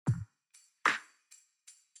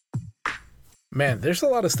Man, there's a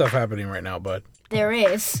lot of stuff happening right now, bud. There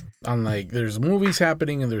is. There's movies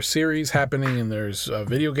happening, and there's series happening, and there's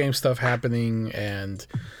video game stuff happening, and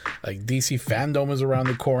like DC fandom is around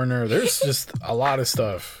the corner. There's just a lot of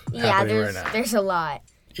stuff happening right now. There's a lot.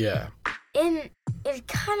 Yeah. And it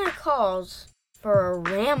kind of calls for a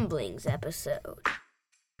ramblings episode.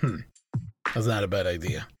 That's not a bad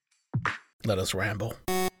idea. Let us ramble.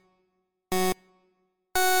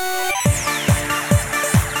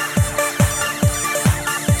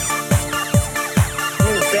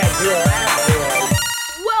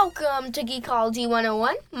 Welcome to Geekology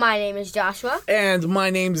 101. My name is Joshua. And my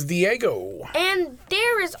name's Diego. And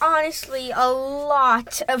there is honestly a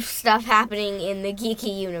lot of stuff happening in the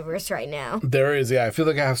geeky universe right now. There is, yeah. I feel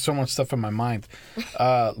like I have so much stuff in my mind.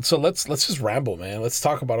 So let's just ramble, man. Let's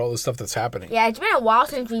talk about all the stuff that's happening. Yeah, it's been a while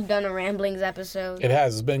since we've done a ramblings episode. It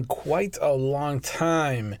has. It's been quite a long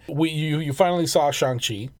time. You finally saw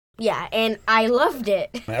Shang-Chi. Yeah, and I loved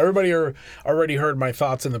it. Everybody already heard my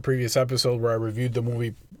thoughts in the previous episode where I reviewed the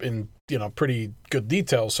movie in pretty good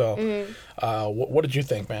detail. So, what did you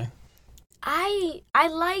think, man? I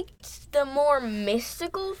liked the more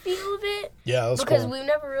mystical feel of it. Yeah, that's because cool. We've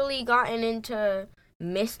never really gotten into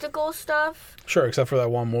mystical stuff. Sure, except for that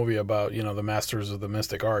one movie about the masters of the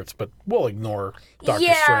mystic arts, but we'll ignore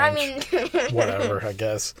Doctor Strange. I mean, whatever, I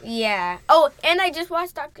guess. Yeah. Oh, and I just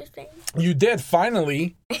watched Doctor Strange. You did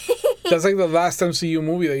finally. That's like the last MCU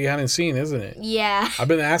movie that you hadn't seen, isn't it? Yeah. I've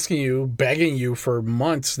been asking you, begging you for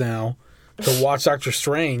months now to watch Doctor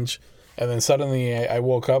Strange, and then suddenly I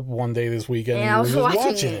woke up one day this weekend and I was you were just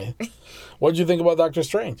watching it. What did you think about Doctor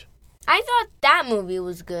Strange? I thought that movie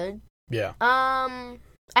was good. Yeah. I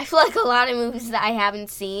feel like a lot of movies that I haven't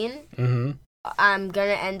seen, I'm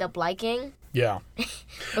gonna end up liking. Yeah.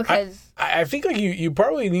 Because I think like you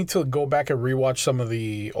probably need to go back and rewatch some of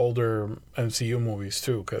the older MCU movies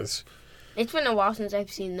too, because it's been a while since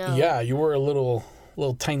I've seen those. Yeah, you were a little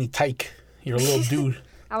tiny tyke. You're a little dude.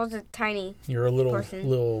 I was a tiny. You're a little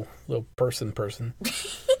person.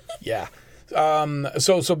 Yeah.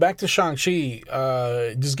 So back to Shang-Chi.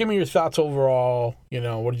 Just give me your thoughts overall.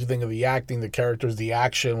 What did you think of the acting, the characters, the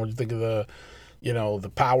action? What did you think of the, the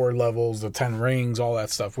power levels, the 10 rings, all that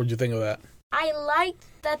stuff? What did you think of that? I liked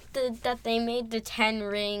that they made the 10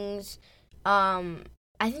 rings. I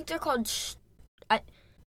think they're called.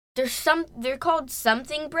 They're called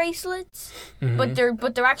something bracelets, but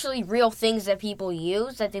they're actually real things that people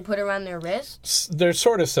use that they put around their wrists. They're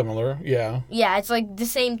sort of similar, yeah. Yeah, it's like the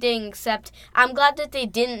same thing, except I'm glad that they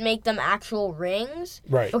didn't make them actual rings.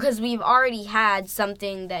 Right. Because we've already had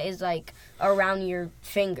something that is like around your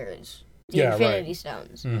fingers, the Infinity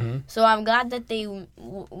Stones. Mm-hmm. So I'm glad that they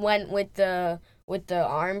went with the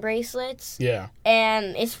arm bracelets. Yeah.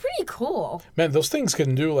 And it's pretty cool. Man, those things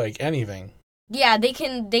can do like anything. Yeah, they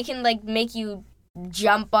can like make you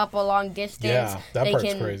jump up a long distance. Yeah, that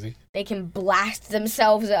part's crazy. They can blast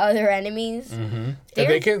themselves at other enemies. Mm-hmm.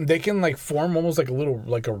 And they can like form almost like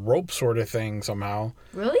a rope sort of thing somehow.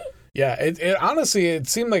 Really? Yeah, it honestly it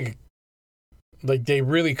seemed like they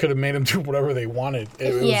really could have made them do whatever they wanted.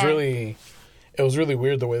 It was really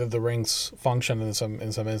weird the way that the rings function in some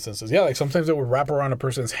instances. Yeah, like sometimes it would wrap around a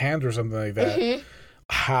person's hand or something like that. Mm-hmm.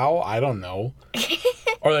 How? I don't know.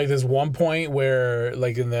 Or like there's one point where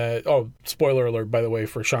like spoiler alert by the way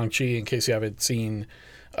for Shang-Chi in case you haven't seen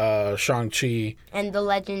Shang-Chi and the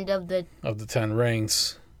Legend of the 10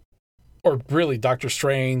 Rings, or really Doctor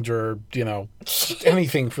Strange, or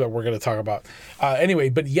anything that we're going to talk about anyway.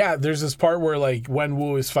 But yeah, there's this part where like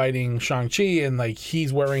Wenwu is fighting Shang-Chi and like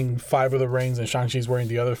he's wearing 5 of the rings and Shang-Chi's wearing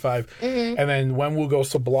the other 5, and then Wenwu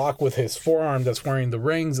goes to block with his forearm that's wearing the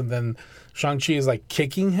rings, and then Shang-Chi is like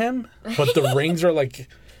kicking him, but the rings are like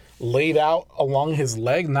laid out along his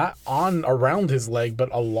leg, not around his leg, but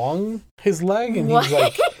along his leg, and he's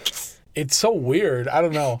like, it's so weird. I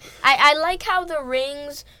don't know. I like how the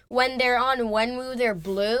rings, when they're on Wenwu, they're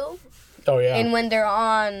blue. Oh yeah. And when they're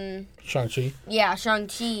on Shang-Chi. Yeah,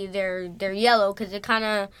 Shang-Chi, they're yellow because it kind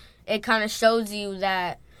of shows you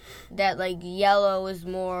that like yellow is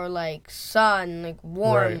more like sun, like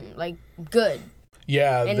warm, like good.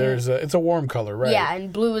 Yeah, it's a warm color, right? Yeah,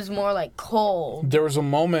 and blue is more like cold. There was a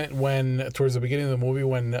moment towards the beginning of the movie,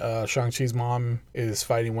 when Shang-Chi's mom is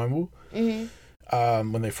fighting Wenwu,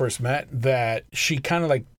 when they first met, that she kind of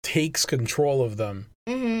like takes control of them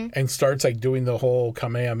and starts like doing the whole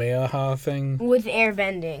Kamehameha thing. With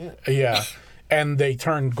airbending. Yeah. And they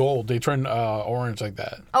turn gold. They turn orange like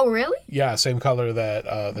that. Oh, really? Yeah, same color that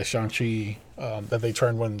the Shang-Chi, that they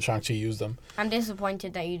turned when Shang-Chi used them. I'm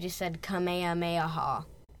disappointed that you just said Kamehameha.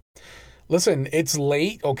 Listen, it's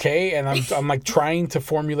late, okay? And I'm like trying to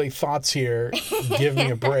formulate thoughts here. Give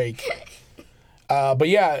me a break. But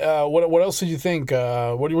yeah, what else did you think?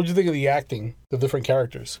 What did you think of the acting, the different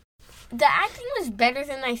characters? The acting was better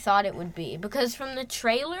than I thought it would be, because from the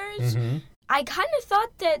trailers, I kind of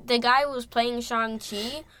thought that the guy who was playing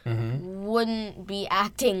Shang-Chi wouldn't be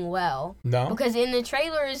acting well. No? Because in the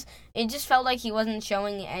trailers, it just felt like he wasn't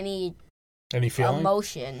showing any feeling?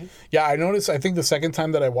 Emotion. Yeah, I noticed, I think the second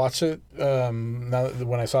time that I watched it,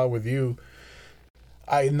 when I saw it with you,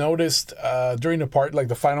 I noticed during the part, like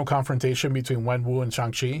the final confrontation between Wenwu and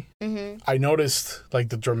Shang-Chi, I noticed like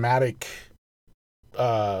the dramatic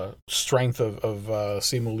strength of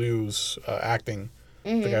Simu Liu's acting,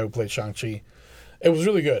 the guy who played Shang-Chi. It was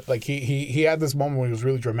really good. Like he had this moment when he was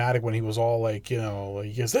really dramatic, when he was all like,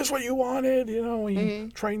 like, is this what you wanted? When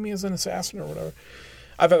you trained me as an assassin or whatever.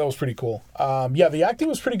 I thought that was pretty cool. Yeah, the acting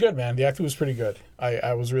was pretty good, man. The acting was pretty good.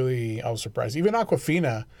 I was surprised. Even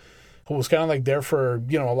Awkwafina, who was kind of like there for,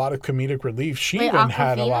 a lot of comedic relief, she even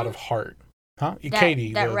had a lot of heart. Huh?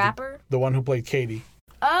 Katie. That rapper? The one who played Katie.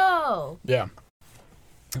 Oh. Yeah.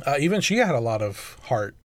 Even she had a lot of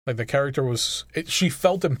heart. Like the character she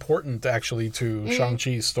felt important actually to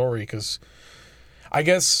Shang-Chi's story, because I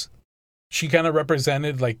guess she kind of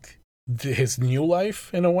represented like his new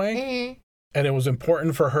life in a way. And it was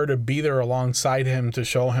important for her to be there alongside him to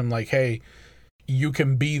show him like, hey, you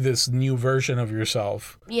can be this new version of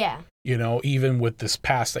yourself. Yeah. Even with this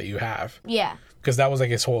past that you have. Yeah. Because that was like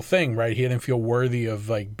his whole thing, right? He didn't feel worthy of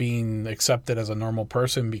like being accepted as a normal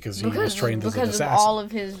person because he was trained as an assassin. Because of all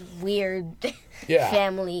of his weird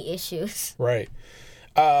family issues. Right.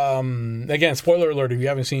 Again, spoiler alert, if you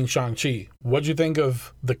haven't seen Shang-Chi, what'd you think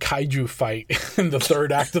of the kaiju fight in the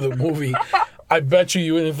third act of the movie? I bet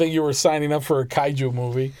you didn't think you were signing up for a kaiju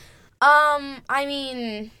movie. I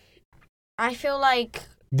mean, I feel like...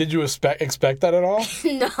 Did you expect that at all?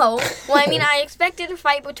 No. Well, I mean, I expected a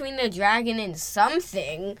fight between the dragon and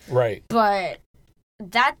something. Right. But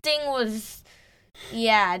that thing was...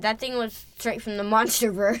 Yeah, that thing was straight from the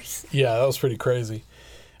MonsterVerse. Yeah, that was pretty crazy.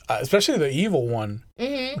 Especially the evil one.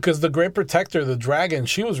 Because the Great Protector, the dragon,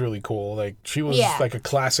 she was really cool. Like, she was like a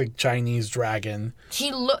classic Chinese dragon.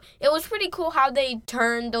 It was pretty cool how they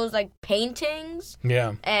turned those, like, paintings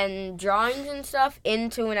and drawings and stuff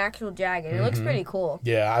into an actual dragon. It looks pretty cool.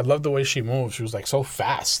 Yeah, I love the way she moved. She was, like, so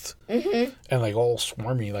fast. And, like, all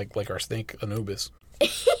swarmy, like our snake Anubis.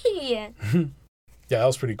 Yeah. Yeah, that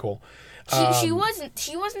was pretty cool. She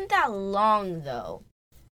wasn't that long, though.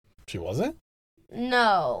 She wasn't?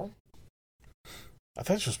 No. I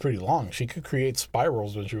thought she was pretty long. She could create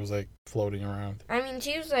spirals when she was, like, floating around. I mean,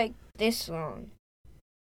 she was, like, this long.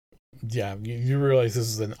 Yeah, you realize this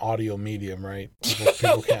is an audio medium, right?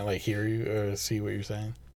 People can't, like, hear you or see what you're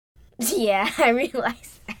saying. Yeah, I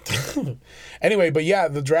realize that. Anyway, but yeah,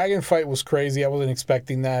 the dragon fight was crazy. I wasn't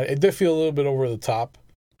expecting that. It did feel a little bit over the top.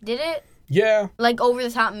 Did it? Yeah. Like, over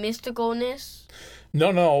the top mysticalness?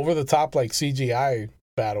 No, over the top, like, CGI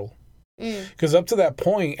battle. Because up to that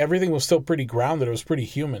point, everything was still pretty grounded. It was pretty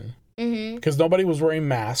human. Because nobody was wearing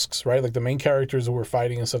masks, right? Like the main characters who were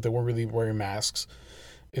fighting and stuff, they weren't really wearing masks,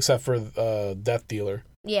 except for Death Dealer.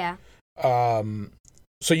 Yeah.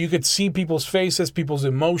 So you could see people's faces, people's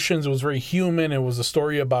emotions. It was very human. It was a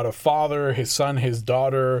story about a father, his son, his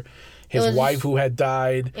daughter, his wife who had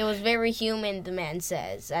died. It was very human, the man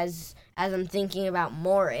says, as I'm thinking about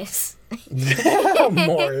Morris.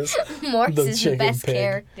 Morris. Morris is the best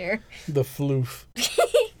character. The floof.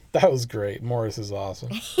 That was great. Morris is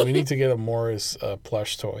awesome. We need to get a Morris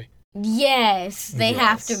plush toy. Yes, they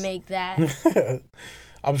have to make that.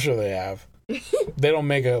 I'm sure they have. They don't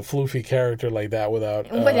make a floofy character like that without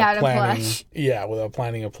planning, a plush. Yeah, without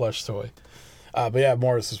planning a plush toy. But yeah,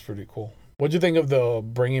 Morris is pretty cool. What'd you think of the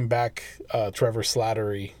bringing back Trevor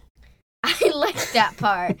Slattery? I liked that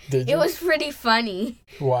part. Did you? It was pretty funny.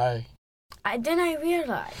 Why? Then I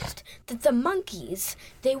realized that the monkeys,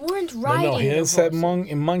 they weren't riding No, he didn't say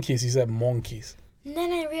horses. monkeys, he said monkeys. And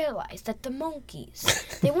then I realized that the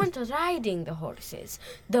monkeys, they weren't riding the horses.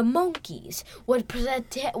 The monkeys were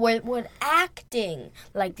acting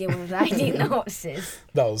like they were riding the horses.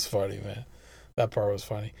 That was funny, man. That part was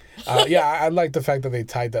funny. Yeah, I like the fact that they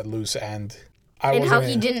tied that loose end. And how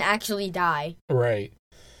he didn't actually die. Right.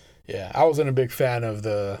 Yeah, I wasn't a big fan of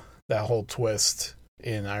that whole twist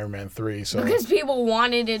in Iron Man 3. So because people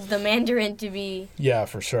wanted the Mandarin to be... Yeah,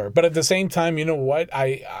 for sure. But at the same time, you know what?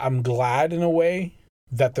 I'm glad in a way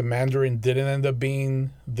that the Mandarin didn't end up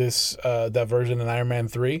being that version in Iron Man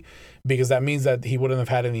 3, because that means that he wouldn't have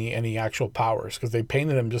had any actual powers, because they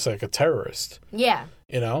painted him just like a terrorist. Yeah.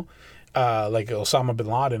 Like Osama bin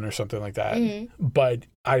Laden or something like that. But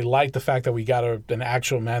I like the fact that we got an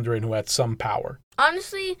actual Mandarin who had some power.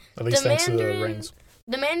 Honestly, at least thanks to the rings.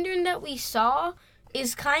 The Mandarin that we saw,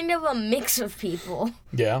 is kind of a mix of people.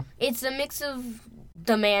 Yeah. It's a mix of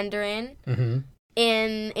the Mandarin, and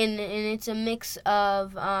it's a mix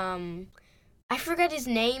of I forgot his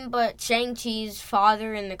name, but Shang-Chi's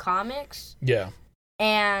father in the comics. Yeah.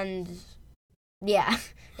 And yeah,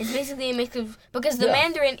 it's basically a mix of, because the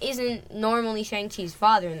Mandarin isn't normally Shang-Chi's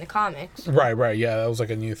father in the comics. Right. Yeah, that was like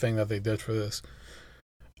a new thing that they did for this.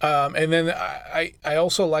 And then I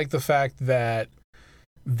also like the fact that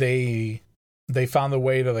they found a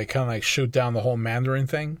way to like kind of like shoot down the whole Mandarin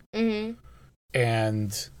thing. Mm-hmm.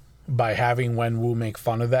 And by having Wenwu make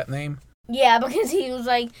fun of that name. Yeah, because he was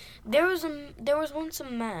like, there was once a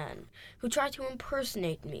man who tried to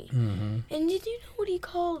impersonate me. Mm-hmm. And did you know what he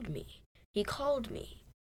called me? He called me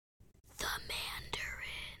the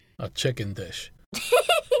Mandarin. A chicken dish.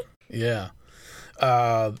 Yeah.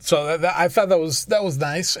 So that I thought that was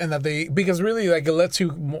nice, and that because really like it lets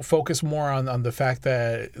you focus more on the fact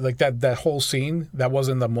that like that whole scene, that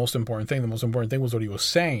wasn't the most important thing. The most important thing was what he was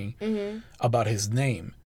saying about his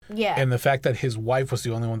name. Yeah. And the fact that his wife was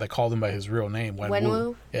the only one that called him by his real name,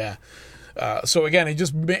 Wenwu. Yeah. So again,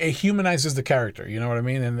 it humanizes the character. You know what I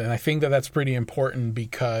mean? And I think that's pretty important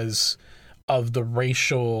because of the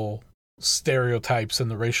racial stereotypes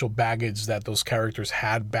and the racial baggage that those characters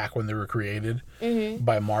had back when they were created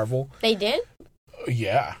by Marvel. They did?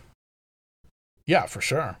 Yeah, for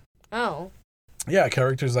sure. Oh. Yeah,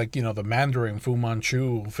 characters like, the Mandarin, Fu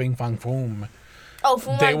Manchu, Fin Fang Foom. Oh, Fu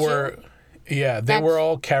Manchu. They were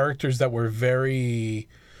all characters that were very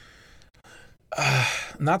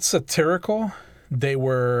not satirical. They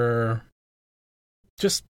were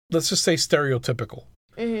let's just say stereotypical.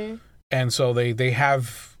 Mm-hmm. And so they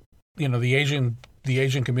have, the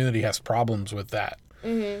Asian community has problems with that.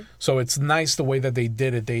 Mm-hmm. So it's nice the way that they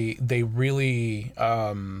did it. They really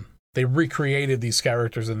they recreated these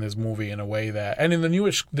characters in this movie in a way that, and in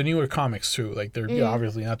the newer comics too. Like they're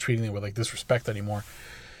obviously not treating it with like disrespect anymore.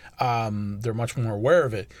 They're much more aware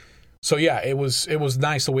of it. So yeah, it was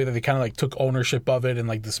nice the way that they kind of like took ownership of it and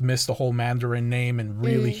like dismissed the whole Mandarin name and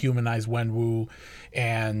really humanized Wenwu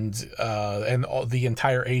and all the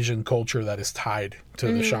entire Asian culture that is tied to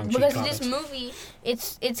the Shang-Chi because comics. This movie,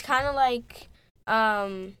 it's kind of like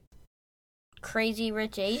Crazy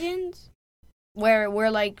Rich Asians, where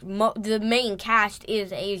we're like the main cast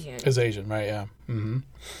is Asian. Is Asian, right? Yeah. Mm-hmm.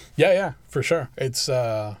 Yeah, for sure. It's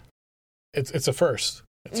a first.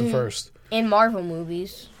 It's a first in Marvel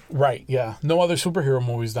movies. Right, yeah. No other superhero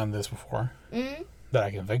movies done this before that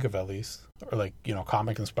I can think of, at least. Or, like,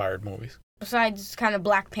 comic-inspired movies. Besides kind of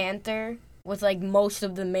Black Panther, with, like, most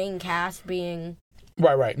of the main cast being...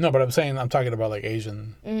 Right. No, but I'm talking about, like,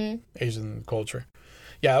 Asian culture.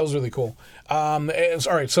 Yeah, that was really cool. All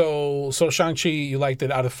right, so Shang-Chi, you liked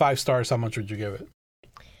it. Out of 5 stars, how much would you give it?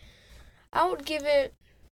 I would give it,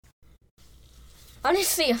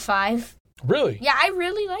 honestly, a 5. Really? Yeah, I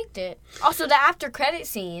really liked it. Also, the after credit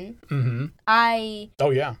scene. Mm-hmm. Oh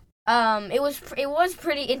yeah. It was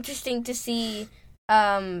pretty interesting to see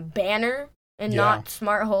Banner and not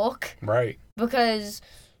Smart Hulk. Right. Because,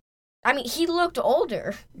 I mean, he looked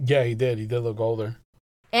older. Yeah, he did. He did look older.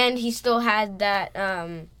 And he still had that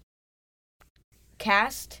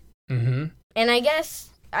cast. Mm-hmm. And I guess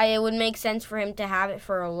it would make sense for him to have it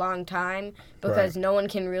for a long time because no one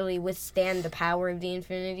can really withstand the power of the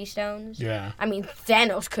Infinity Stones. Yeah. I mean,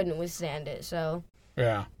 Thanos couldn't withstand it, so...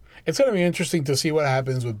 Yeah. It's going to be interesting to see what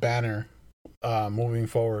happens with Banner moving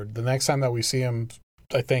forward. The next time that we see him,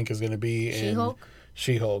 I think, is going to be She-Hulk? in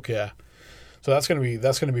She-Hulk, yeah. So that's going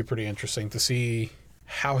to be pretty interesting to see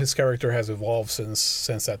how his character has evolved since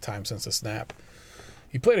that time, since the snap.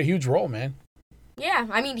 He played a huge role, man. Yeah,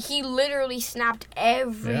 I mean, he literally snapped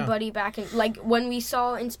everybody back in. Like, when we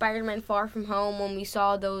saw in Spider-Man Far From Home, when we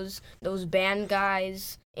saw those band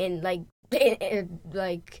guys in, like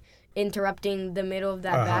interrupting the middle of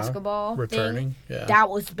that basketball returning thing, that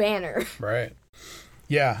was Banner. Right.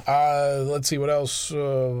 Yeah. Let's see, what else?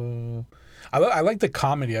 I like the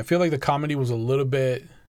comedy. I feel like the comedy was a little bit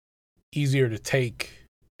easier to take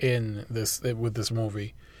with this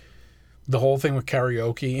movie. The whole thing with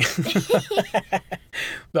karaoke.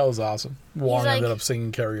 That was awesome. Wong ended up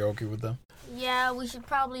singing karaoke with them. Yeah, we should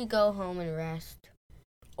probably go home and rest.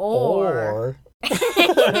 Or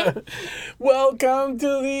welcome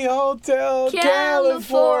to the Hotel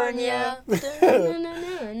California.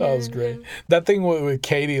 That was great. That thing with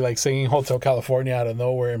Katie, like singing Hotel California out of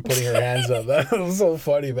nowhere and putting her hands up. That was so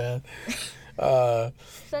funny, man. The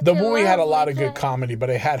movie had a lot of good comedy, but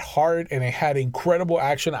it had heart and it had incredible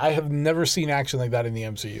action. I have never seen action like that in the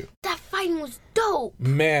MCU. That fighting was dope.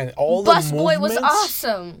 Man, all the movements. Busboy was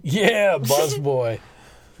awesome. Yeah, Busboy.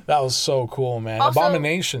 That was so cool, man. Also,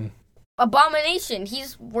 Abomination. Abomination.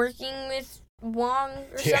 He's working with Wong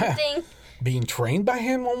or something. Being trained by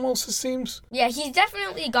him, almost, it seems. Yeah, he's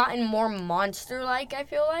definitely gotten more monster-like, I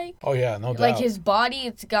feel like. Oh, yeah, no doubt. Like, his body,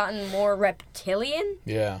 it's gotten more reptilian.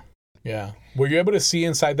 Yeah. Were you able to see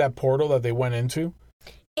inside that portal that they went into?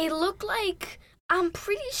 It looked like... I'm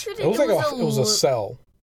pretty sure that it was a cell.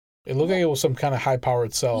 It looked like it was some kind of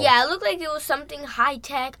high-powered cell. Yeah, it looked like it was something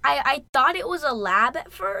high-tech. I thought it was a lab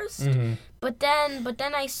at first, but then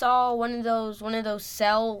I saw one of those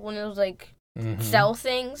like cell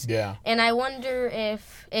things. Yeah. And I wonder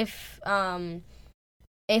if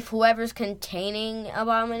whoever's containing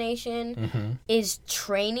Abomination is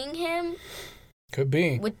training him. Could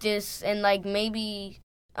be. With this, and like maybe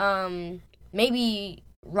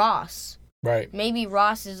Ross. Right. Maybe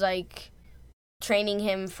Ross is like training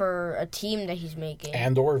him for a team that he's making.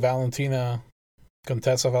 And or Valentina,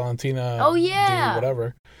 Contessa Valentina. Oh, yeah.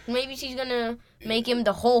 Whatever. Maybe she's going to make him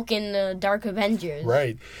the Hulk in the Dark Avengers.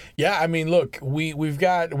 Right. Yeah, I mean, look, we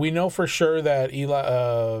know for sure that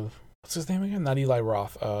Eli, what's his name again? Not Eli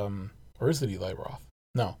Roth. Or is it Eli Roth?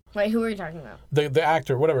 No. Wait, who are you talking about? The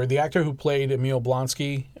actor, whatever. The actor who played Emil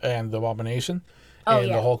Blonsky and the Abomination in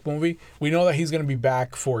the Hulk movie. We know that he's going to be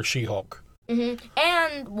back for She-Hulk.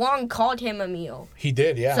 And Wong called him Emil. He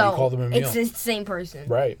did, yeah. So he called him Emil. It's the same person.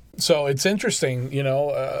 Right. So it's interesting, you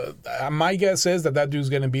know. My guess is that dude's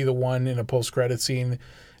going to be the one in a post-credit scene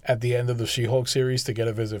at the end of the She-Hulk series to get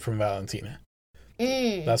a visit from Valentina.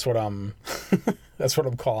 That's what I'm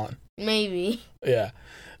calling. Maybe. Yeah.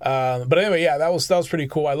 But anyway, yeah, that was pretty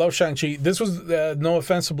cool. I love Shang-Chi. This was, no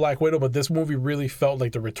offense to Black Widow, but this movie really felt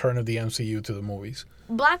like the return of the MCU to the movies.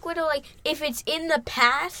 Black Widow, like, if it's in the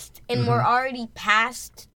past and we're already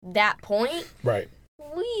past that point, right?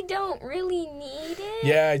 We don't really need it.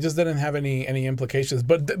 Yeah, it just didn't have any implications.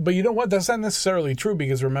 But you know what? That's not necessarily true,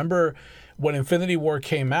 because remember when Infinity War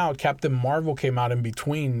came out, Captain Marvel came out in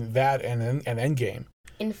between that and Endgame.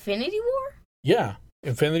 Infinity War? Yeah.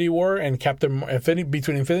 Infinity War and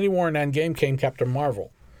between Infinity War and Endgame came Captain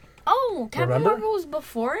Marvel. Oh, Captain Marvel was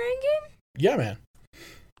before Endgame? Yeah, man.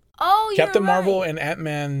 Oh, Captain Marvel and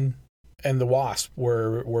Ant-Man and the Wasp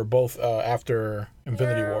were both after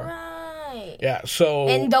Infinity War. Right. Yeah, so...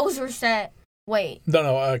 And those were set... Wait.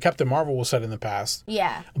 No, Captain Marvel was set in the past.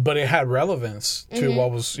 Yeah. But it had relevance to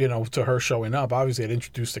what was, to her showing up. Obviously, it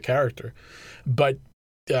introduced the character. But,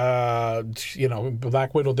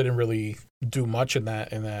 Black Widow didn't really do much in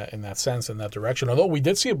that sense, in that direction. Although we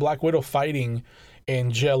did see a Black Widow fighting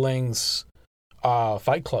in Jia Ling's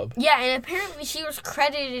Fight Club. Yeah, and apparently she was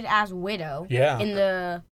credited as Widow.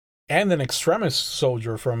 Yeah. And an Extremis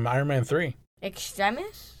soldier from Iron Man 3.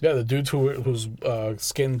 Extremis? Yeah, the dude whose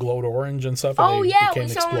skin glowed orange and stuff. And we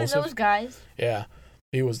saw one of those guys. Yeah,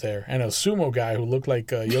 he was there. And a sumo guy who looked like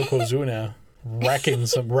Yokozuna wrecking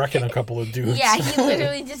a couple of dudes. Yeah, he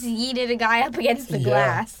literally just yeeted a guy up against the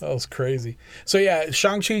glass. That was crazy. So yeah,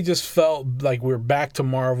 Shang-Chi just felt like we're back to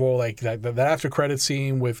Marvel. Like that after credit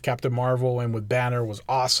scene with Captain Marvel and with Banner was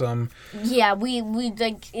awesome. Yeah, we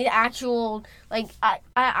like actual like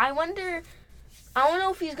I wonder. I don't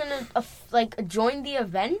know if he's gonna join the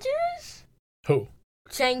Avengers. Who?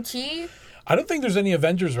 Shang-Chi. I don't think there's any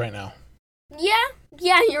Avengers right now.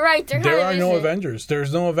 Yeah, you're right. There are no Avengers.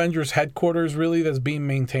 There's no Avengers headquarters really that's being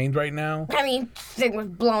maintained right now. I mean, thing was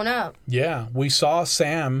blown up. Yeah, we saw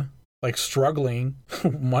Sam struggling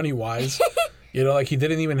money wise. He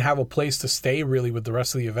didn't even have a place to stay really with the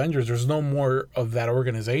rest of the Avengers. There's no more of that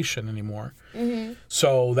organization anymore. Mm-hmm.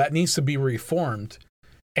 So that needs to be reformed.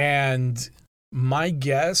 And my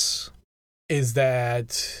guess is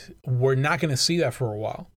that we're not going to see that for a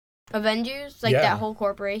while. Avengers? That whole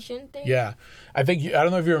corporation thing? Yeah. I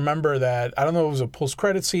don't know if you remember that. I don't know if it was a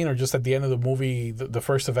post-credit scene or just at the end of the movie, the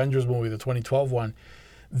first Avengers movie, the 2012 one,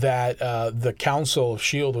 that the Council of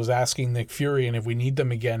S.H.I.E.L.D. was asking Nick Fury, and if we need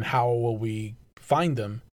them again, how will we find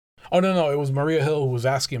them? Oh, no, it was Maria Hill who was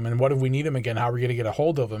asking him, and what if we need him again? How are we going to get a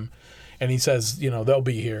hold of him? And he says, they'll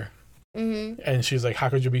be here. Mm-hmm. And she's like, how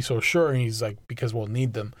could you be so sure? And he's like, because we'll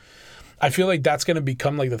need them. I feel like that's going to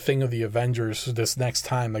become the thing of the Avengers this next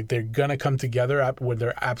time. They're going to come together when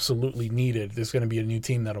they're absolutely needed. There's going to be a new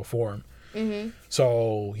team that'll form. Mm-hmm.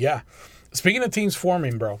 So, yeah. Speaking of teams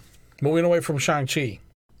forming, bro, moving away from Shang-Chi,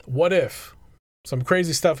 what if some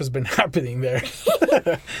crazy stuff has been happening there?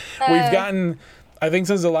 We've gotten, I think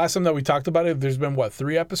since the last time that we talked about it, there's been,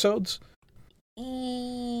 3 episodes?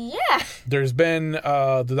 Yeah. There's been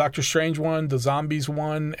the Doctor Strange one, the Zombies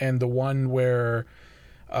one, and the one where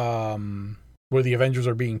the Avengers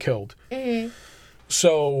are being killed. Mm-hmm.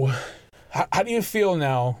 So, how do you feel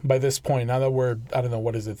now by this point? Now that we're, I don't know,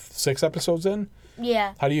 what is it, 6 episodes in?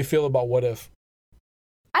 Yeah. How do you feel about What If?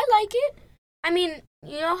 I like it. I mean,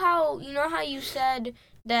 you know how you said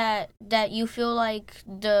that you feel like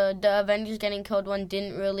the Avengers getting killed one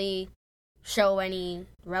didn't really show any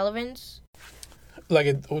relevance?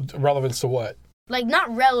 Like, relevance to what? Like,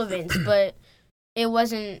 not relevance, but it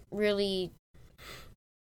wasn't really...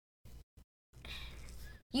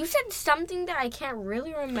 You said something that I can't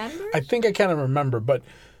really remember? I think I kind of remember, but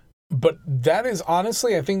that is,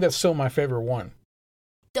 honestly, I think that's still my favorite one.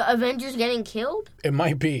 The Avengers getting killed? It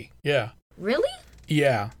might be, yeah. Really?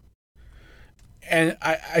 Yeah. And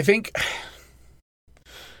I think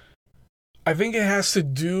it has to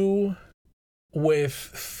do with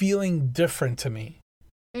feeling different to me.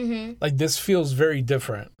 Mm-hmm. Like, this feels very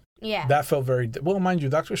different. Yeah. That felt very... Well, mind you,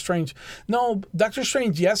 Doctor Strange... No, Doctor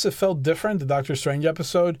Strange, yes, it felt different, the Doctor Strange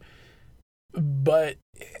episode, but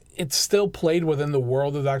it still played within the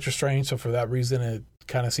world of Doctor Strange, so for that reason, it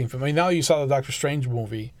kind of seemed... I mean, now you saw the Doctor Strange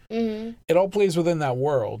movie, it all plays within that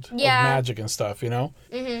world of magic and stuff, you know?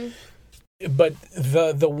 Mm-hmm. But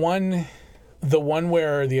the one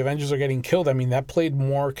where the Avengers are getting killed, I mean, that played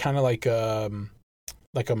more kind of like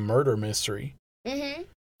a murder mystery. Mm-hmm.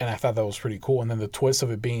 And I thought that was pretty cool. And then the twist of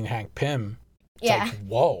it being Hank Pym. It's like,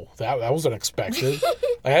 whoa, that was unexpected.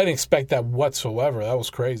 Like, I didn't expect that whatsoever. That was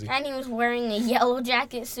crazy. And he was wearing a yellow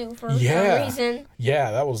jacket suit for some reason. Yeah,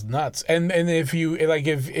 that was nuts. And if you like,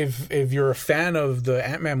 if you're a fan of the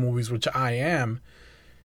Ant-Man movies, which I am,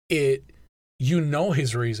 his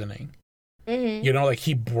reasoning. Mm-hmm. You know, like,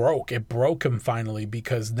 it broke him finally,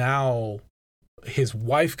 because now his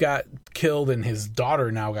wife got killed and his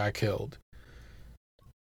daughter now got killed.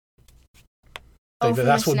 Like,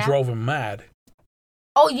 that's what drove him mad.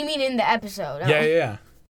 Oh, you mean in the episode? Oh. Yeah.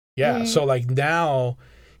 Mm-hmm. So, like, now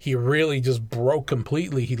he really just broke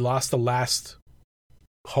completely. He lost the last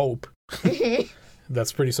hope.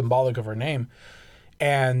 That's pretty symbolic of her name.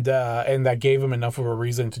 And that gave him enough of a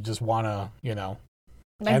reason to just want to,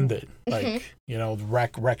 end it. Like,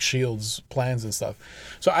 wreck S.H.I.E.L.D.'s plans and stuff.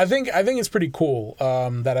 So I think it's pretty cool,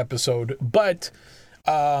 that episode. But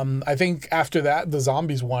I think after that, the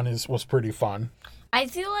zombies one was pretty fun. I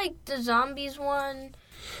feel like the zombies one...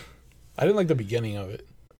 I didn't like the beginning of it.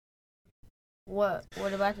 What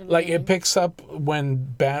about the beginning? Like, it picks up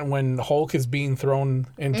when Hulk is being thrown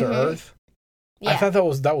into Earth. Yeah. I thought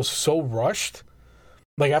that was so rushed.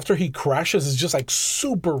 Like, after he crashes, it's just, like,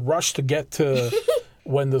 super rushed to get to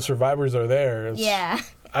when the survivors are there. I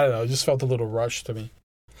don't know. It just felt a little rushed to me.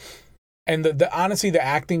 And honestly, the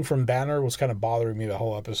acting from Banner was kind of bothering me the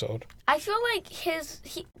whole episode. I feel like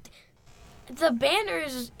the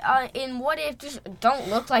Banners in What If just don't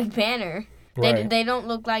look like Banner. Right. They don't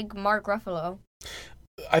look like Mark Ruffalo.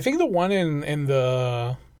 I think the one in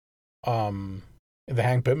the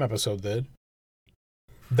Hank Pym episode did.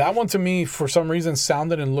 That one, to me, for some reason,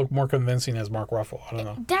 sounded and looked more convincing as Mark Ruffalo. I don't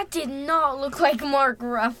know. That did not look like Mark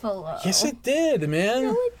Ruffalo. Yes, it did, man.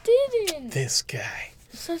 No, it didn't. This guy.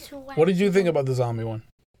 Such a wack. What did you think about the zombie one?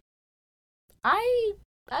 I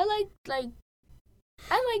liked it.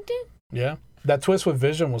 Yeah. That twist with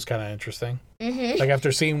Vision was kind of interesting. Mm-hmm. Like,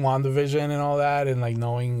 after seeing WandaVision and all that, and, like,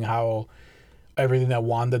 knowing how everything that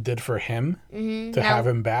Wanda did for him to have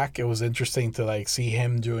him back, it was interesting to, like, see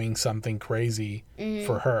him doing something crazy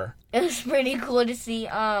for her. It was pretty cool to see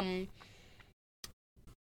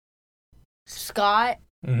Scott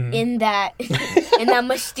in that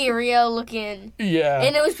Mysterio looking. Yeah.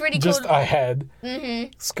 And it was pretty cool. Just a head.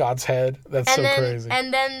 Mm-hmm. Scott's head. That's crazy.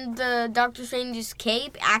 And then the Doctor Strange's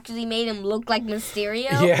cape actually made him look like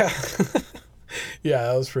Mysterio. Yeah. Yeah,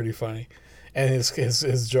 that was pretty funny. And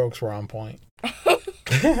his jokes were on point.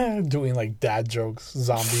 Doing, like, dad jokes,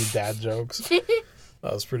 zombie dad jokes.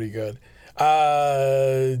 That was pretty good.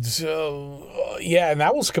 Yeah, and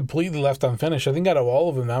that was completely left unfinished. I think out of all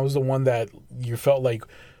of them, that was the one that you felt like,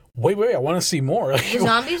 wait, I want to see more. The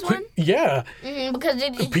zombies one? Yeah. Mm-hmm, because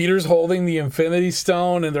Peter's holding the Infinity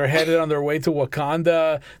Stone, and they're headed on their way to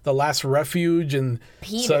Wakanda, the last refuge, and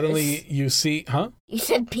suddenly you see... Huh? You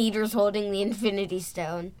said Peter's holding the Infinity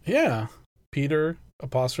Stone. Yeah. Peter,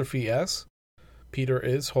 'S. Peter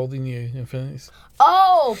is holding the Infinity Stone.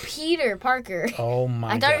 Oh, Peter Parker. Oh, my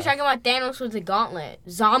God. I thought you were talking about Thanos with the gauntlet.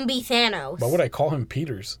 Zombie Thanos. Why would I call him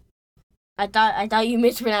Peters? I thought you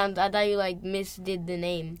mispronounced. I thought you, like, misdid the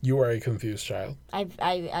name. You are a confused child. I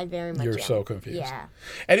very much You're am. so confused. Yeah.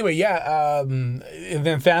 Anyway, yeah. And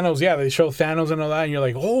then Thanos, they show Thanos and all that, and you're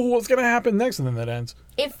like, oh, what's going to happen next? And then that ends.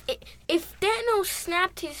 If Thanos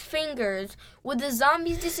snapped his fingers, would the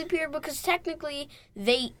zombies disappear? Because technically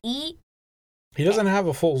they eat. He doesn't have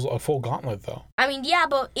a full gauntlet, though. I mean, yeah,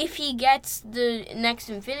 but if he gets the next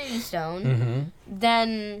Infinity Stone,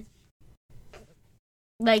 then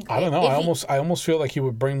Like, I don't know. I almost feel like he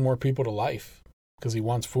would bring more people to life because he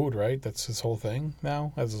wants food, right? That's his whole thing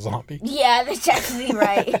now as a zombie. Yeah, that's actually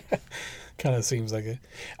right. Kind of seems like it.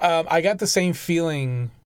 I got the same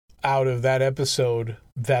feeling out of that episode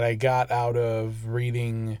that I got out of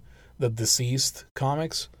reading the Deceased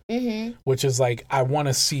comics, which is like I want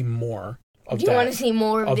to see more of Do you want to see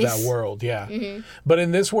more of this? That world, yeah. But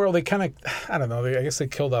in this world, they kind of, I don't know, I guess they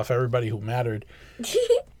killed off everybody who mattered.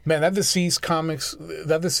 Man, that Deceased comics,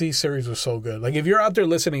 that Deceased series was so good. Like, if you're out there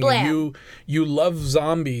listening and you love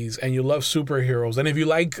zombies and you love superheroes, and if you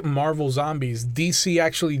like Marvel zombies, DC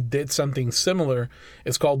actually did something similar.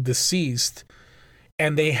 It's called Deceased,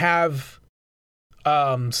 and they have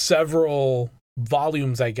several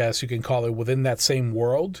volumes, I guess you can call it, within that same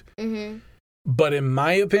world. But in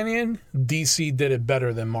my opinion, DC did it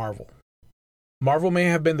better than Marvel. Marvel may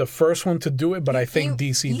have been the first one to do it, but I think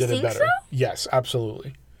DC did it better. So? Yes,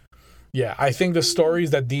 absolutely. Yeah, I think the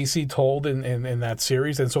stories that DC told in that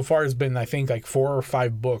series, and so far it's been, I think, like 4 or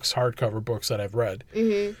 5 books, hardcover books that I've read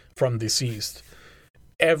from Deceased.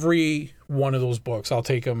 Every one of those books, I'll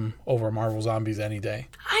take them over Marvel Zombies any day.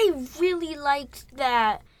 I really liked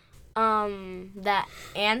that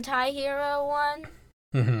anti-hero one.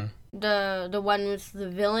 The one with the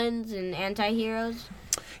villains and anti-heroes.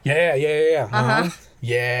 Yeah.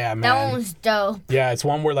 Yeah, man. That one was dope. Yeah, it's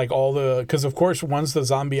one where like because of course once the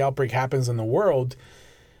zombie outbreak happens in the world,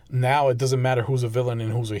 now it doesn't matter who's a villain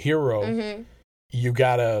and who's a hero. You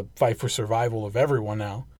gotta fight for survival of everyone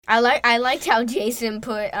now. I liked how Jason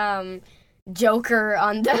put Joker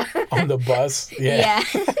on the bus. Yeah.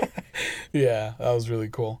 Yeah, that was really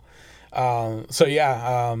cool. And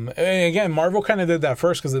again, Marvel kind of did that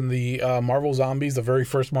first because in the Marvel Zombies, the very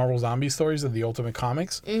first Marvel Zombie stories of the Ultimate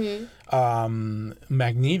Comics,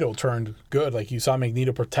 Magneto turned good. Like, you saw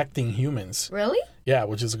Magneto protecting humans. Really? Yeah,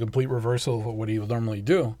 which is a complete reversal of what he would normally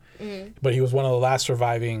do. But he was one of the last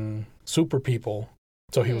surviving super people,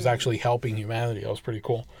 so he was actually helping humanity. That was pretty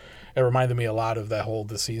cool. It reminded me a lot of that whole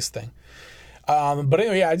Deceased thing. But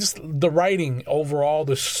anyway, yeah, the writing overall,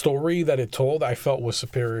 the story that it told, I felt was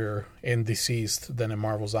superior in Deceased than in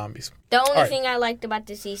Marvel Zombies. The only thing I liked about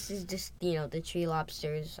Deceased is just, the tree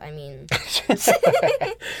lobsters. I mean,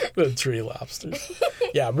 the tree lobsters.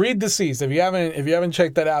 Yeah, read Deceased. If you haven't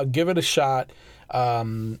checked that out, give it a shot.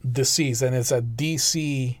 Deceased, and it's a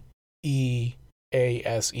DCEASED,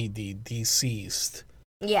 Deceased.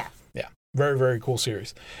 Yeah. Yeah, very, very cool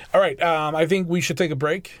series. All right, I think we should take a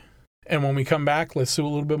break. And when we come back, let's do a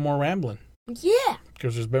little bit more rambling. Yeah.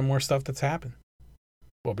 Because there's been more stuff that's happened.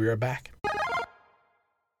 We'll be right back.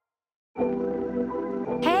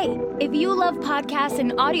 Hey, if you love podcasts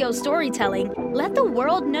and audio storytelling, let the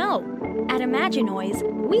world know. At Imaginoise,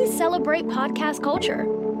 we celebrate podcast culture,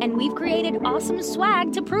 and we've created awesome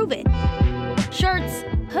swag to prove it. Shirts,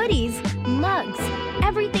 hoodies, mugs,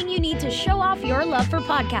 everything you need to show off your love for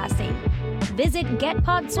podcasting. Visit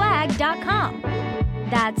getpodswag.com.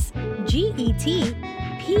 That's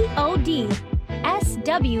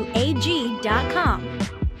GETPODSWAG.com.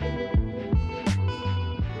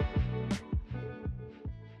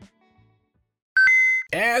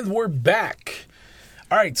 And we're back.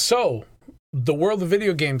 All right, so the world of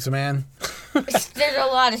video games, man. There's a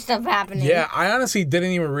lot of stuff happening. Yeah, I honestly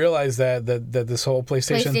didn't even realize that this whole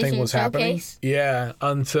PlayStation thing was happening. Yeah,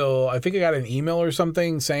 until I think I got an email or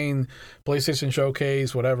something saying PlayStation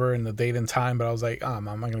Showcase, whatever, and the date and time. But I was like, I'm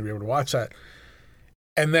not going to be able to watch that.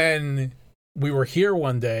 And then we were here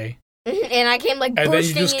one day. And I came like, and then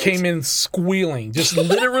you just came in squealing, just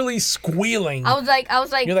literally squealing. I was like,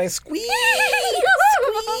 you're like, squeal,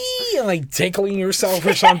 squeal, and like tickling yourself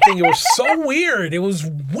or something. It was so weird. It was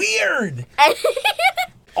weird.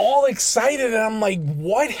 All excited, and I'm like,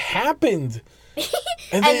 what happened?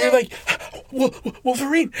 And then you're like,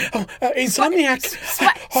 Wolverine, Insomniac,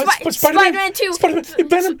 Spider-Man 2,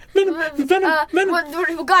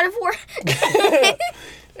 Venom, God of War.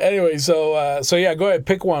 Anyway, so yeah, go ahead,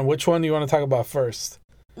 pick one. Which one do you want to talk about first?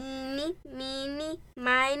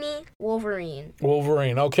 Wolverine.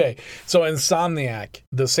 Wolverine, okay. So Insomniac,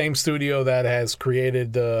 the same studio that has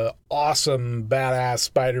created the awesome, badass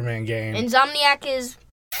Spider-Man game. Insomniac is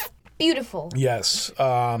beautiful. Yes.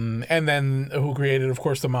 And then who created, of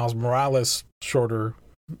course, the Miles Morales shorter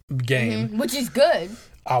game. Which is good.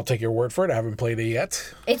 I'll take your word for it. I haven't played it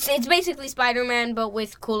yet. It's basically Spider-Man, but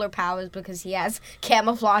with cooler powers because he has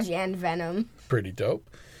camouflage and venom. Pretty dope.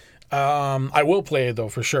 I will play it, though,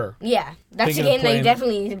 for sure. Yeah, that's a game that you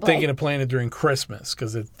definitely need to play. Thinking of playing it during Christmas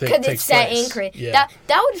because it's set in Christmas. Yeah.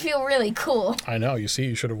 That would feel really cool. I know. You see,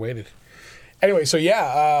 you should have waited. Anyway, so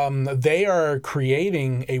yeah, they are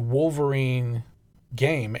creating a Wolverine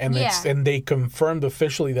game, and and they confirmed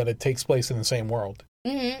officially that it takes place in the same world.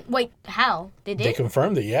 Mm-hmm. Wait, how? They did? They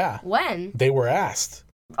confirmed it, yeah. When? They were asked.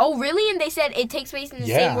 Oh, really? And they said it takes place in the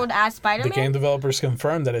same world as Spider-Man? The game developers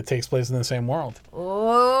confirmed that it takes place in the same world.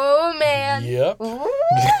 Oh, man. Yep.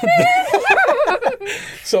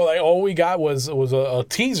 So like all we got was a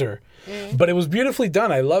teaser. But it was beautifully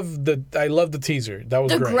done. I love the teaser. That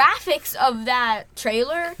was the great. graphics of that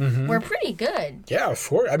trailer were pretty good. Yeah, of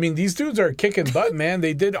course. I mean, these dudes are kicking butt, man.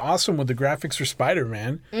 They did awesome with the graphics for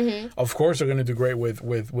Spider-Man. Of course, they're going to do great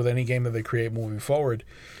with any game that they create moving forward.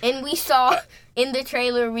 And we saw in the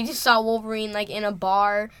trailer, we just saw Wolverine like in a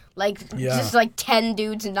bar, just like 10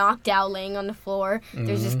 dudes knocked out, laying on the floor.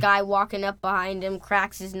 There's this guy walking up behind him,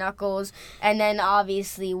 cracks his knuckles, and then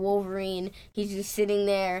obviously Wolverine, he's just sitting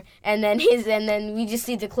there, and then we just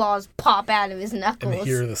see the claws pop out of his knuckles. And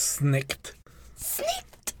hear the snicked.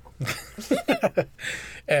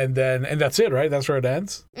 And that's it, right? That's where it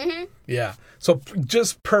ends? Mm-hmm. Yeah. So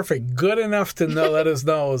just perfect. Good enough to know, let us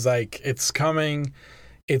know is like, it's coming.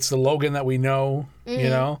 It's the Logan that we know, you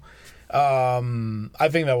know? I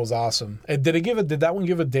think that was awesome. Did that one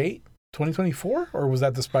give a date? 2024? Or was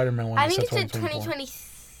that the Spider-Man one? I think it said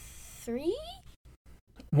 2023?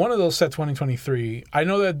 One of those said 2023. I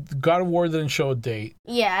know that God of War didn't show a date.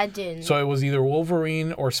 Yeah, it didn't. So it was either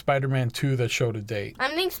Wolverine or Spider-Man 2 that showed a date.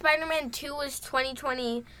 I think Spider-Man 2 was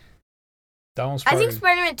 2020. That one's I think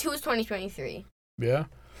Spider-Man 2 was 2023. Yeah.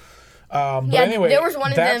 But anyway, there was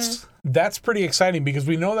one of them. That's pretty exciting because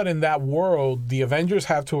we know that in that world, the Avengers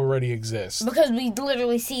have to already exist. Because we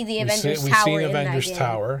literally see the Avengers Tower. We've seen Avengers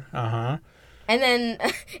Tower. Uh-huh. And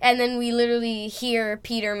then we literally hear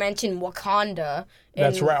Peter mention Wakanda.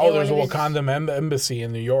 That's right. Oh, there's a Wakanda embassy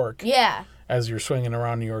in New York. Yeah. As you're swinging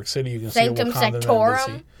around New York City, you can Sanctum see a Wakanda Sanctorum.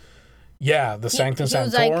 embassy. Yeah, the Sanctum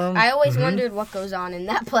Sanctorum. Like, I always wondered what goes on in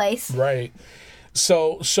that place. Right.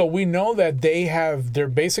 So we know that they're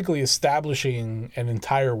basically establishing an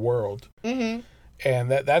entire world. Mm-hmm.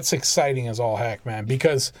 And that's exciting as all heck, man.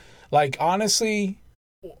 Because, like, honestly,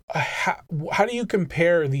 how do you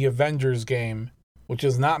compare the Avengers game, which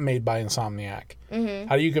is not made by Insomniac? Mm-hmm.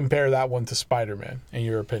 How do you compare that one to Spider-Man, in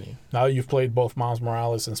your opinion? Now that you've played both Miles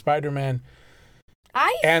Morales and Spider-Man,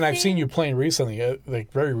 I've seen you playing recently,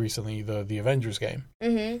 like very recently, the Avengers game.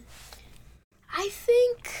 Mm-hmm. I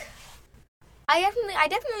think I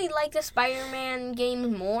definitely like the Spider-Man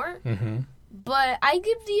games more, but I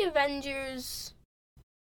give the Avengers,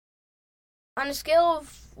 on a scale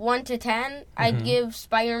of 1 to 10, I'd give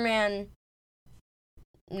Spider-Man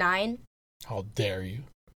 9. How dare you?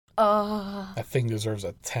 That thing deserves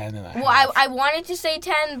a 10 and a half. Well, I wanted to say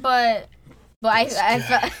 10, but I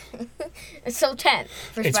thought so 10.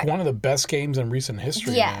 It's one of the best games in recent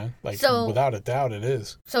history, man. Like, so, without a doubt, it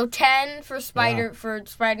is. So 10 for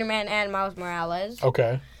Spider-Man and Miles Morales.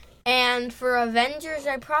 Okay. And for Avengers,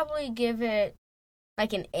 I'd probably give it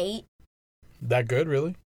like an 8. That good,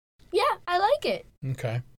 really? Yeah, I like it.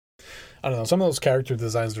 Okay. I don't know. Some of those character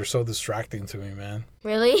designs are so distracting to me, man.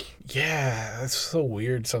 Really? Yeah, it's so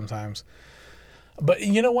weird sometimes. But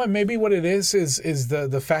you know what? Maybe what it is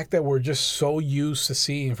the fact that we're just so used to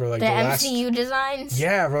seeing for like the MCU designs.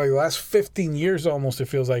 Yeah, for like the last 15 years almost, it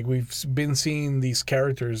feels like we've been seeing these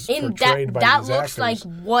characters portrayed by these actors. That looks like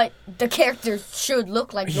what the characters should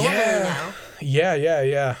look like normally now.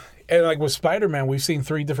 Yeah. And like with Spider-Man, we've seen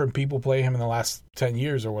 3 different people play him in the last 10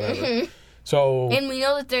 years or whatever. Mm-hmm. So, and we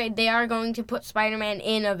know that they are going to put Spider-Man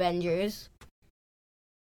in Avengers.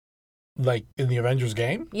 Like in the Avengers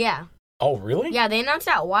game? Yeah. Oh, really? Yeah, they announced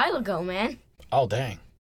that a while ago, man. Oh, dang.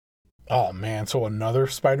 Oh, man. So another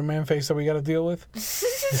Spider-Man face that we got to deal with?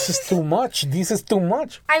 This is too much.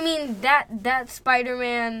 I mean, that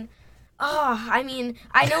Spider-Man... Oh, I mean,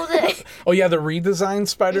 I know that... Oh, yeah, the redesigned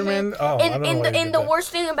Spider-Man? Oh, I don't know. And the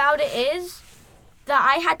worst thing about it is that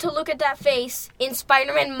I had to look at that face in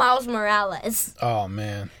Spider-Man Miles Morales. Oh,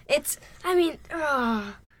 man.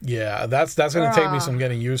 Yeah, that's going to take me some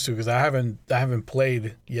getting used to because I haven't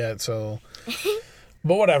played yet, so...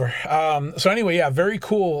 But whatever. So anyway, yeah, very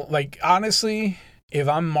cool. Like, honestly, if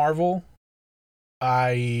I'm Marvel,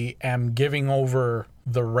 I am giving over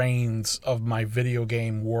the reins of my video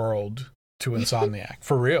game world to Insomniac.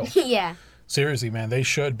 For real. Yeah. Seriously, man, they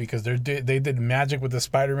should because they did magic with the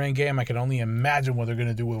Spider-Man game. I can only imagine what they're going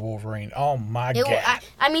to do with Wolverine. Oh, my God.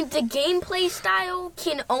 I mean, the gameplay style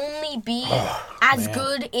can only be as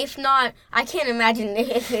good, if not... I can't imagine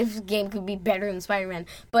if the game could be better than Spider-Man,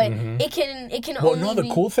 but it can only be... Well, no, the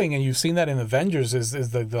cool thing, and you've seen that in Avengers, is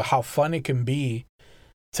the how fun it can be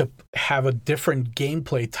to have a different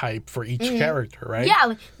gameplay type for each character, right?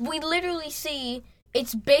 Yeah, we literally see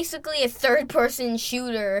it's basically a third-person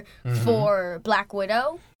shooter for Black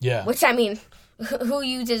Widow. Yeah. Which, I mean, who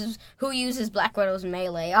uses Black Widow's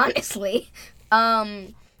melee, honestly?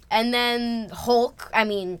 And then Hulk.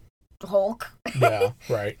 Yeah,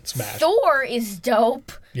 right. Smash. Thor is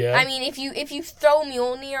dope. Yeah. I mean, if you throw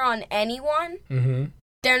Mjolnir on anyone,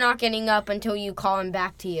 they're not getting up until you call him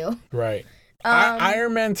back to you. Right.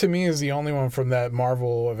 Iron Man to me is the only one from that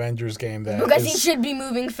Marvel Avengers game that because he should be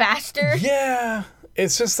moving faster. Yeah.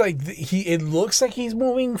 It's just like it looks like he's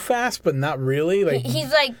moving fast, but not really. Like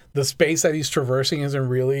he's like the space that he's traversing isn't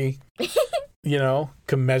really,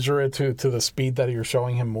 commensurate to the speed that you're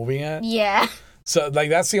showing him moving at. Yeah. So like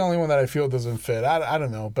that's the only one that I feel doesn't fit. I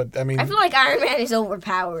don't know, but I mean, I feel like Iron Man is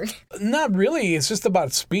overpowered. Not really. It's just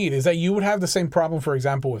about speed. Is that you would have the same problem, for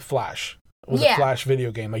example, with Flash, with a Flash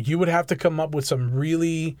video game. Like you would have to come up with some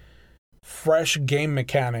really fresh game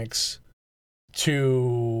mechanics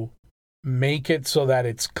to make it so that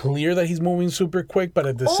it's clear that he's moving super quick, but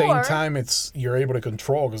at the same time you're able to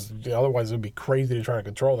control, because otherwise it would be crazy to try to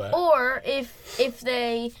control that. Or if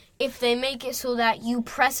they make it so that you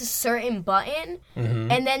press a certain button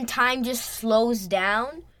and then time just slows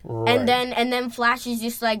down, right. and then Flash is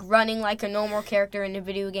just like running like a normal character in a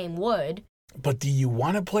video game would. But do you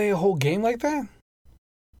want to play a whole game like that?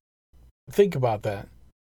 Think about that.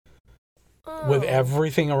 With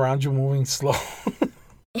everything around you moving slow.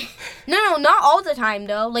 No, not all the time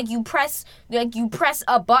though. Like you press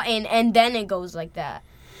a button and then it goes like that.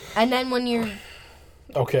 And then when you're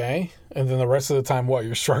okay, and then the rest of the time what?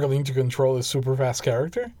 You're struggling to control this super fast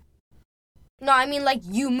character? No, I mean like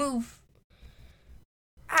you move.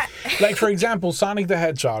 Like for example, Sonic the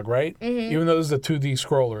Hedgehog, right? Even though this is a 2D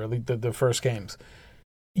scroller, like the first games.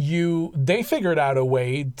 They figured out a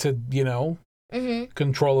way to,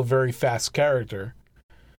 control a very fast character.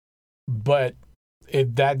 But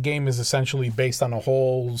that game is essentially based on a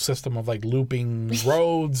whole system of like looping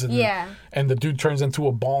roads and the dude turns into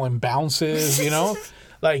a ball and bounces,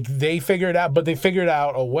 Like they figured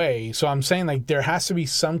out a way. So I'm saying like there has to be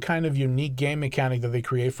some kind of unique game mechanic that they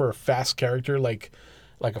create for a fast character like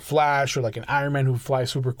a Flash or like an Iron Man who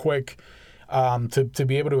flies super quick, to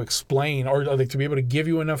be able to explain or like to be able to give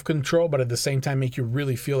you enough control, but at the same time make you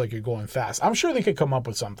really feel like you're going fast. I'm sure they could come up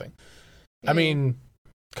with something. I mean,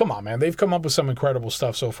 come on, man. They've come up with some incredible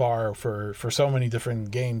stuff so far for so many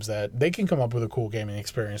different games that they can come up with a cool gaming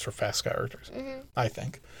experience for fast characters, I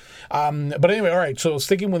think. But anyway, all right. So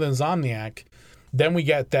sticking with Insomniac, then we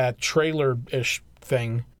get that trailer-ish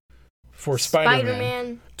thing for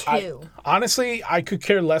Spider-Man 2. Honestly, I could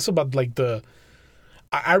care less about like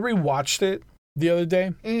I rewatched it the other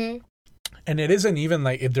day, and it isn't even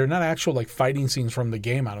like they're not actual like fighting scenes from the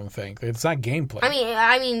game. I don't think it's not gameplay.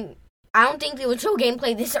 I mean, I don't think they would show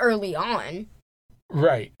gameplay this early on.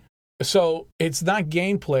 Right. So it's not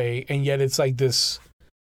gameplay, and yet it's like this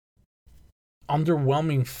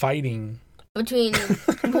underwhelming fighting between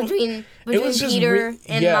it was just Peter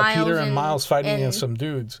and Miles. Peter and Miles fighting against some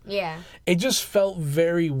dudes. Yeah. It just felt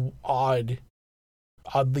very oddly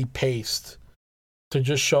paced to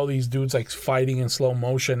just show these dudes like fighting in slow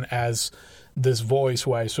motion as this voice,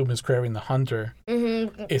 who I assume is Kraven the Hunter,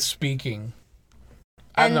 is speaking.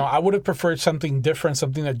 I don't know. I would have preferred something different,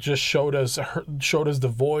 something that just showed us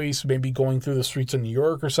the voice, maybe going through the streets of New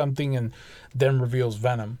York or something, and then reveals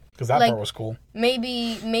Venom, because that part was cool.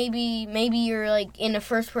 Maybe you're like in a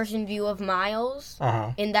first-person view of Miles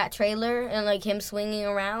in that trailer, and like him swinging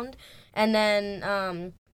around, and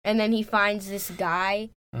then he finds this guy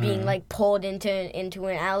being like pulled into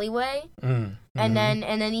an alleyway, and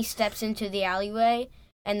then he steps into the alleyway,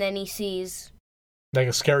 and then he sees like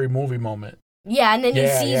a scary movie moment. Yeah, and then he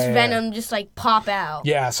sees Venom just like pop out.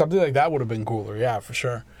 Yeah, something like that would have been cooler. Yeah, for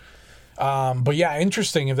sure. But yeah,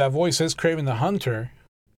 interesting. If that voice is Kraven the Hunter,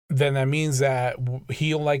 then that means that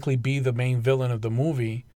he'll likely be the main villain of the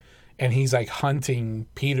movie, and he's like hunting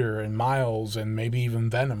Peter and Miles and maybe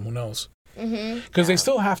even Venom. Who knows? Because they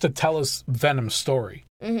still have to tell us Venom's story,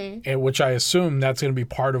 which I assume that's going to be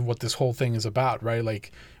part of what this whole thing is about, right?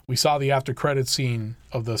 Like we saw the after credit scene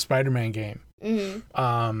of the Spider-Man game.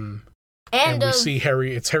 And we see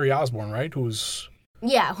it's Harry Osborn, right? Who is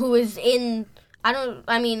in...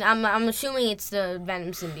 I'm assuming it's the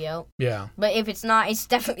Venom symbiote. Yeah. But if it's not, it's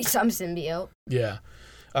definitely some symbiote. Yeah.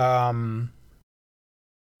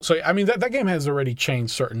 So, I mean, that game has already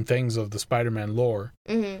changed certain things of the Spider-Man lore.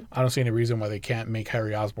 I don't see any reason why they can't make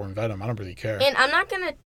Harry Osborn Venom. I don't really care. And I'm not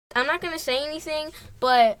gonna say anything,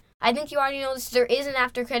 but I think you already know this. There is an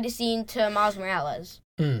after credit scene to Miles Morales.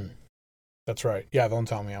 That's right. Yeah, don't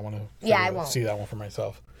tell me. I want to see that one for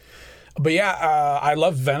myself. But yeah, I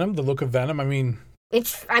love Venom, the look of Venom. I mean,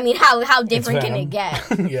 how different can it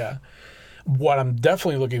get? Yeah. What I'm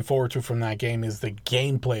definitely looking forward to from that game is the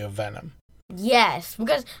gameplay of Venom. Yes,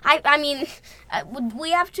 because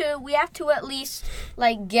we have to at least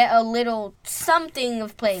like get a little something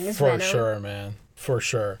of playing as Venom. For sure, man. For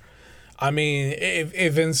sure. I mean, if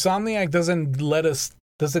Insomniac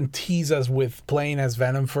doesn't tease us with playing as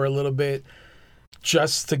Venom for a little bit,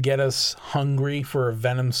 just to get us hungry for a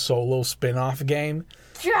Venom solo spin-off game,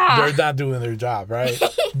 they're not doing their job, right?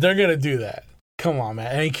 They're gonna do that. Come on,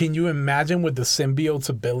 man. I mean, can you imagine with the symbiote's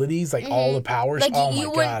abilities, like all the powers? Like, oh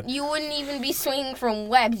my god! You wouldn't even be swinging from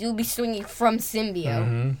webs. You'd be swinging from symbiote.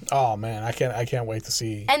 Mm-hmm. Oh man, I can't wait to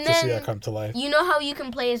see that come to life. You know how you can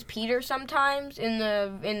play as Peter sometimes in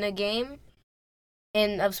the game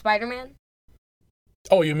of Spider-Man?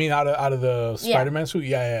 Oh, you mean out of the Spider-Man suit?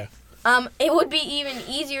 Yeah. It would be even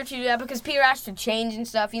easier to do that because Peter has to change and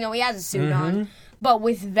stuff. You know, he has a suit on. But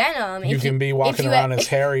with Venom, you can be walking around as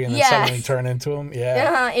Harry and then suddenly turn into him.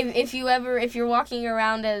 Yeah. If you're walking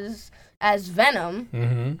around as Venom,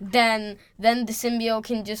 then the symbiote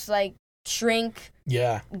can just like shrink.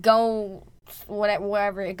 Yeah. Go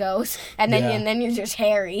wherever it goes, and then you're just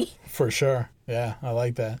Harry. For sure. Yeah, I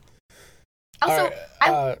like that. Also,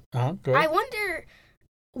 go ahead. I wonder,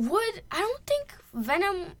 would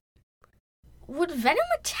Venom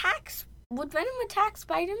attack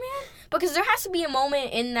Spider-Man? Because there has to be a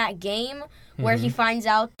moment in that game where he finds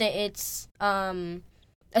out that it's,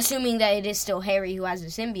 assuming that it is still Harry who has the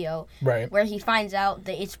symbiote, right? Where he finds out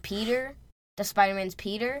that it's Peter, the Spider-Man's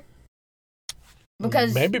Peter.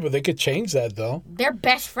 Because maybe, but they could change that though. They're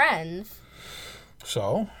best friends.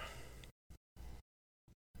 So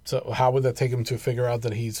how would that take him to figure out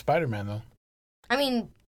that he's Spider-Man though? I mean,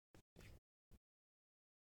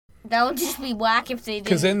 that would just be whack if they did.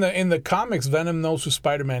 Because in the comics, Venom knows who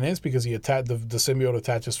Spider-Man is because the symbiote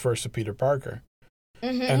attaches first to Peter Parker.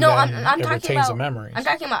 Mm-hmm. No, I'm it talking retains about the memories. I'm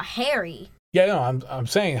talking about Harry. Yeah, no, I'm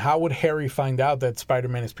saying, how would Harry find out that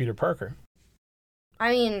Spider-Man is Peter Parker?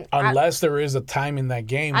 I mean, unless there is a time in that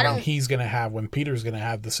game when Peter's gonna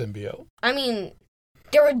have the symbiote. I mean,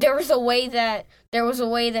 there was a way that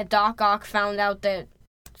Doc Ock found out that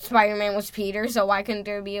Spider-Man was Peter, so why couldn't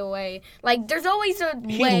there be a way? Like, there's always a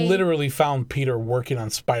way. He literally found Peter working on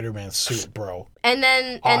Spider-Man's suit, bro.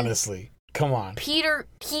 Honestly, come on. Peter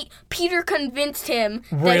convinced him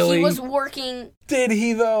that he was working. Did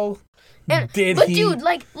he though? But dude,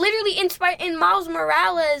 like literally in Miles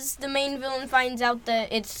Morales, the main villain finds out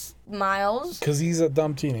that it's Miles because he's a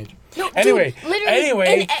dumb teenager. No, anyway,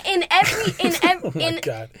 in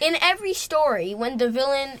every story, when the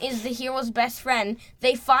villain is the hero's best friend,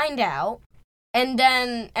 they find out, and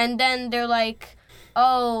then they're like,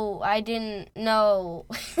 "Oh, I didn't know."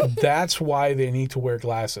 That's why they need to wear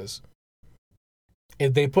glasses.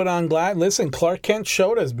 If they put on listen, Clark Kent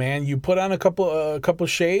showed us, man. You put on a couple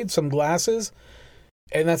shades, some glasses,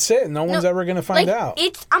 and that's it. No one's ever gonna find out.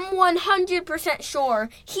 I'm 100% sure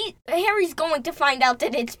Harry's going to find out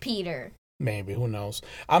that it's Peter. Maybe, who knows?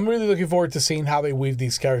 I'm really looking forward to seeing how they weave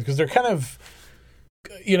these characters because they're kind of,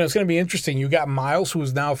 it's going to be interesting. You got Miles,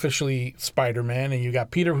 who's now officially Spider-Man, and you got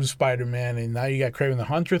Peter, who's Spider-Man, and now you got Kraven the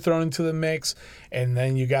Hunter thrown into the mix, and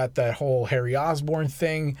then you got that whole Harry Osborn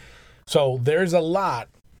thing. So there's a lot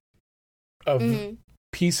of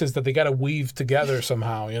pieces that they got to weave together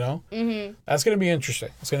somehow, Mm-hmm. That's going to be interesting.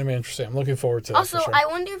 I'm looking forward to that. Also, I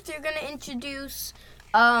wonder if they're going to introduce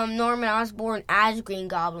Norman Osborn as Green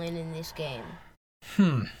Goblin in this game.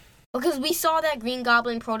 Because we saw that Green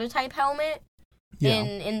Goblin prototype helmet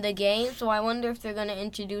in the game, so I wonder if they're going to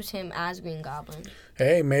introduce him as Green Goblin.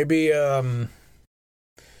 Hey, maybe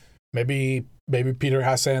Peter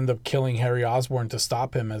has to end up killing Harry Osborn to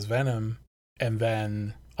stop him as Venom, and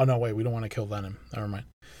then... Oh, no, wait, we don't want to kill Venom. Never mind.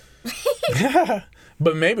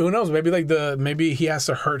 But maybe, who knows? Maybe he has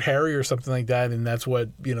to hurt Harry or something like that, and that's what,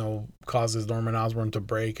 causes Norman Osborn to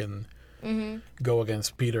break and go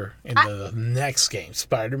against Peter in the next game,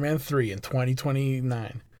 Spider-Man 3 in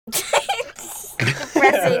 2029.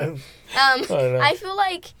 Depressing. I feel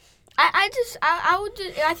like... I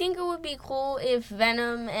think it would be cool if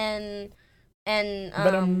Venom and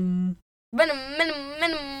Venom.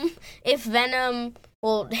 If Venom,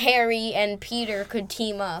 Harry and Peter could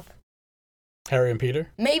team up. Harry and Peter?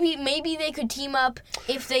 Maybe they could team up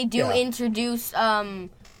if they do introduce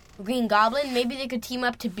Green Goblin. Maybe they could team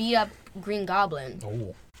up to beat up Green Goblin.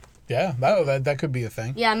 Oh, yeah, that could be a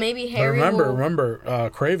thing. Yeah, maybe Harry. But remember,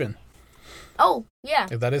 Kraven. Oh, yeah.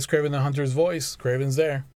 If that is Kraven the Hunter's voice, Kraven's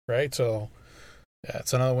there, right? So, yeah,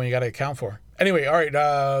 it's another one you got to account for. Anyway, all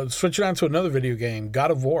right, switching on to another video game,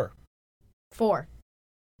 God of War. 4.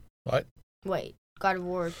 What? Wait, God of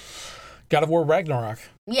War. God of War Ragnarok.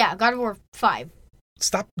 Yeah, God of War 5.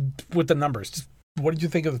 Stop with the numbers. Just, what did you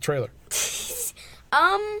think of the trailer?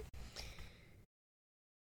 I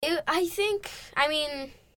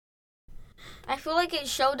feel like it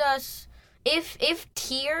showed us if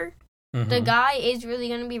Tyr, Mm-hmm. the guy, is really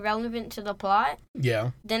going to be relevant to the plot,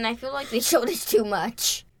 Yeah. then I feel like they showed us too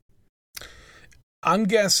much. I'm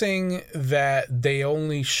guessing that they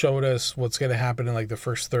only showed us what's going to happen in like the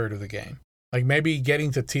first third of the game. Like maybe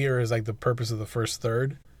getting to Tyr is like the purpose of the first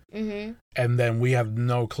third. Mm-hmm. And then we have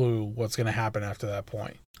no clue what's going to happen after that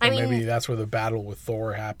point. And maybe that's where the battle with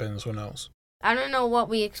Thor happens. Who knows? I don't know what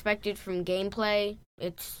we expected from gameplay.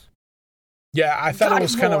 Yeah, I thought God it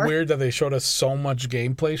was of kind of War. weird that they showed us so much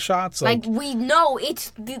gameplay shots. Like we know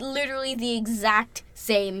it's literally the exact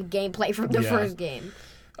same gameplay from the first game.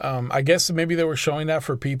 I guess maybe they were showing that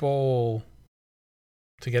for people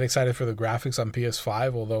to get excited for the graphics on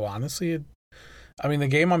PS5. Although honestly, the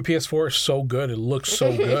game on PS4 is so good. It looks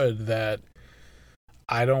so good that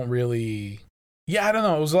I don't really. Yeah, I don't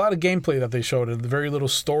know. It was a lot of gameplay that they showed and very little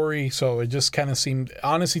story. So it just kind of seemed,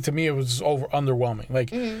 honestly, to me, it was underwhelming.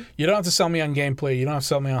 Like, you don't have to sell me on gameplay. You don't have to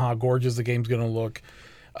sell me on how gorgeous the game's going to look.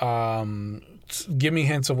 Give me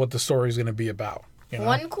hints of what the story's going to be about. You know?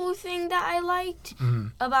 One cool thing that I liked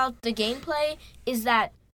about the gameplay is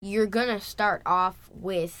that you're going to start off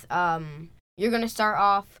with,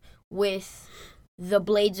 the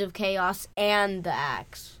Blades of Chaos and the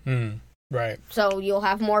axe. Right. So you'll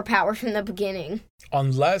have more power from the beginning.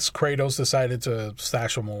 Unless Kratos decided to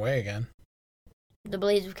stash them away again. The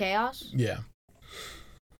Blades of Chaos? Yeah.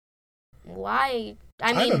 Why?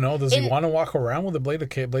 I don't know. Does he want to walk around with the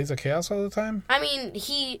Blades of Chaos all the time?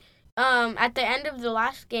 He, at the end of the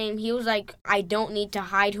last game, he was like, I don't need to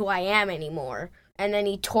hide who I am anymore. And then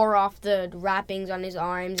he tore off the wrappings on his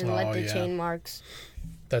arms and let the chain marks.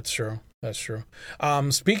 That's true.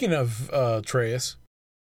 Speaking of Atreus.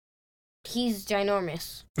 He's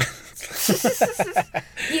ginormous.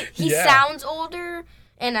 he sounds older,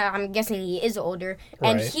 and I'm guessing he is older,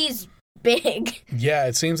 and he's big. Yeah,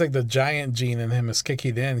 it seems like the giant gene in him is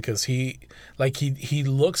kicking in because he's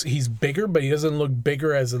bigger, but he doesn't look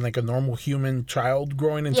bigger as in like a normal human child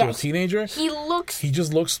growing into a teenager. He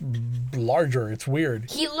just looks larger. It's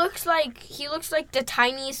weird. He looks like the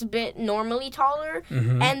tiniest bit normally taller,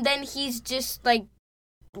 and then he's just like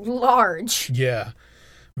large. Yeah.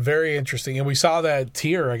 Very interesting. And we saw that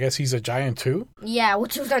Tyr, I guess he's a giant too. Yeah,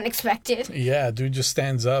 which was unexpected. Yeah, dude just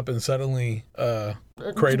stands up and suddenly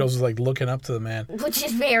Kratos is like looking up to the man. Which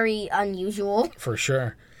is very unusual. For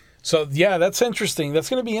sure. So yeah, that's interesting. That's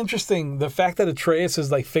going to be interesting. The fact that Atreus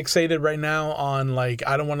is like fixated right now on like,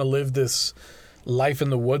 I don't want to live this life in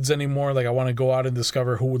the woods anymore. Like I want to go out and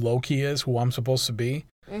discover who Loki is, who I'm supposed to be.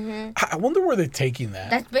 I wonder where they're taking that.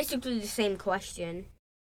 That's basically the same question.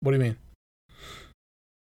 What do you mean?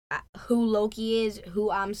 Who Loki is,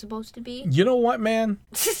 who I'm supposed to be. You know what, man?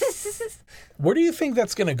 Where do you think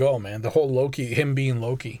that's going to go, man? The whole Loki, him being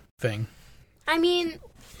Loki thing.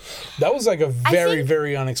 That was like a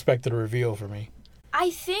very unexpected reveal for me. I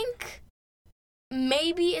think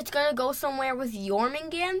maybe it's going to go somewhere with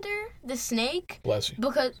Jormungandr, the snake. Bless you.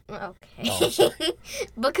 Because,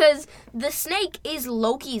 because the snake is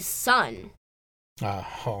Loki's son.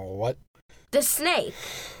 What? The snake.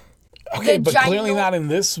 Okay, but clearly not in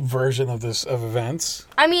this version of events.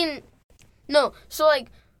 No. So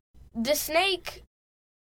like, the snake.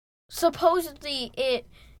 Supposedly,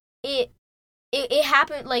 it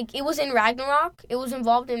happened. Like it was in Ragnarok. It was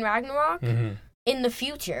involved in Ragnarok in the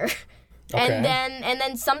future, okay. and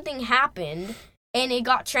then something happened, and it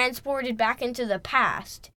got transported back into the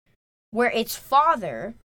past, where its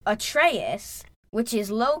father, Atreus, which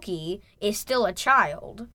is Loki, is still a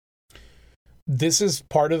child. This is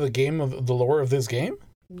part of the game of the lore of this game?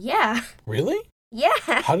 Yeah. Really? Yeah.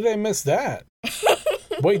 How did I miss that?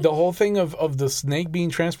 Wait, the whole thing of the snake being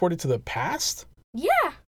transported to the past?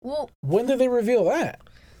 Yeah. Well, when did they reveal that?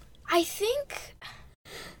 I think,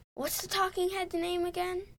 what's the talking head's name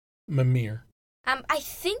again? Mimir. I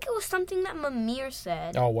think it was something that Mimir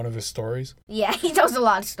said. Oh, one of his stories? Yeah, he tells a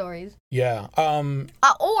lot of stories. Yeah.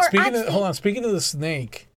 Speaking of the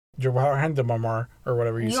snake, Jormungandr, or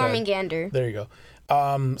whatever you said. Jormungandr. There you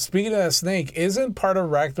go. Speaking of that snake, isn't part of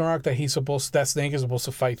Ragnarok that that snake is supposed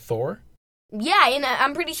to fight Thor? Yeah, and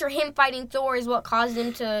I'm pretty sure him fighting Thor is what caused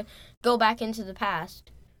him to go back into the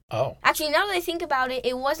past. Oh. Actually, now that I think about it,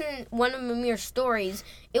 it wasn't one of Mimir's stories.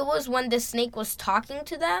 It was when the snake was talking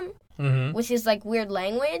to them with his like weird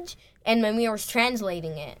language, and Mimir was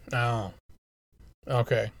translating it. Oh.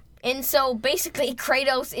 Okay. And so basically,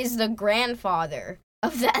 Kratos is the grandfather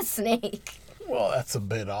of that snake. Well, that's a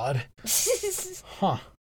bit odd. Huh.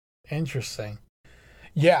 Interesting.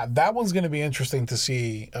 Yeah, that one's going to be interesting to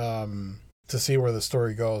see where the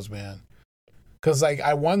story goes, man. Because, like,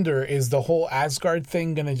 I wonder, is the whole Asgard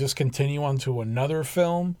thing going to just continue on to another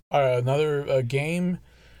film, another game?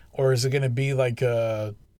 Or is it going to be like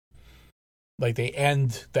they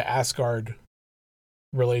end the Asgard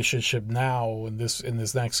relationship now in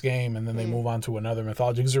this next game, and then they move on to another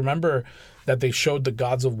mythology? Because remember that they showed the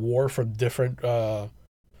gods of war from different, or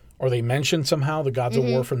they mentioned somehow the gods of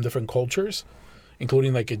war from different cultures,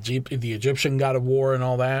 including like the Egyptian god of war and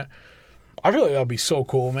all that. I feel like that would be so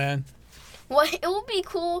cool, man. Well, it would be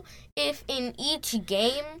cool if in each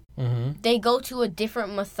game they go to a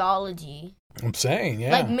different mythology. I'm saying,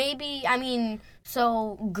 yeah. Like maybe, I mean,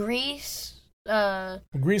 so Greece.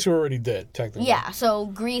 Greece we already did, technically. Yeah, so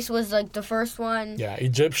Greece was like the first one. Yeah,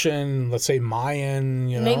 Egyptian, let's say Mayan,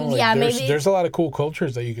 you know. Maybe, like maybe. There's a lot of cool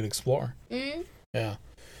cultures that you could explore. Mm-hmm. Yeah.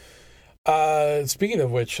 Speaking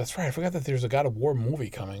of which, that's right, I forgot that there's a God of War movie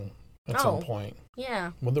coming at some point.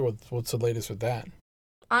 Yeah. Wonder what's the latest with that.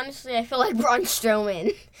 Honestly, I feel like Braun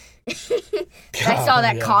Strowman. I saw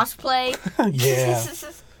that cosplay. Yeah.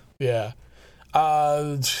 Yeah.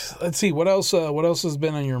 Let's see, what else has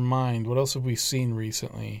been on your mind? What else have we seen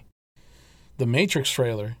recently? The Matrix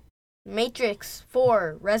trailer. Matrix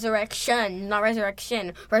 4 Resurrection, not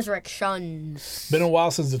Resurrection, Resurrections. Been a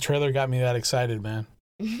while since the trailer got me that excited, man.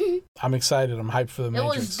 I'm excited. I'm hyped for the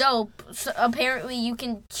Matrix. It was dope. So apparently you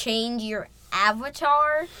can change your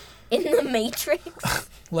avatar in the Matrix.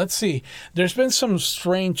 Let's see. There's been some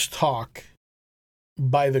strange talk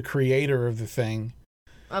by the creator of the thing.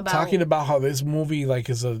 Talking about how this movie like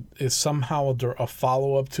is somehow a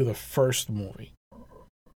follow-up to the first movie.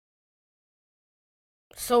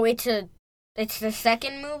 So it's the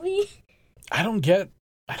second movie? I don't get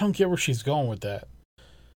where she's going with that.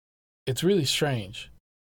 It's really strange.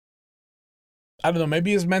 I don't know,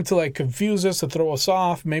 maybe it's meant to like confuse us, to throw us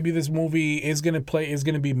off. Maybe this movie is going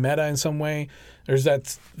to be meta in some way. There's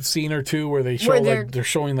that scene or two where they're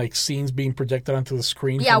showing like scenes being projected onto the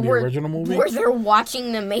screen from the original movie. Where they're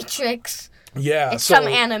watching the Matrix. Yeah. It's some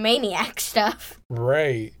Animaniac stuff.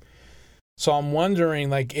 Right. So I'm wondering,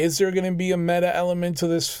 like, is there going to be a meta element to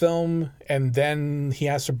this film, and then he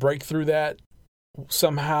has to break through that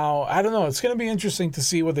somehow? I don't know. It's going to be interesting to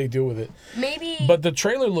see what they do with it. Maybe. But the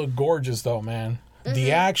trailer looked gorgeous, though, man. Mm-hmm.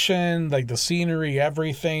 The action, like the scenery,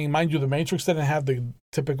 everything. Mind you, The Matrix didn't have the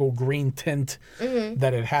typical green tint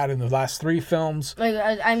that it had in the last three films. Like,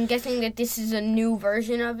 I'm guessing that this is a new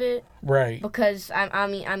version of it. Right. Because, I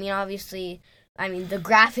mean, obviously, the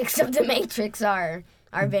graphics of The Matrix are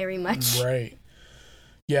very much. Right.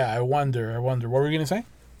 Yeah, I wonder. What were you going to say?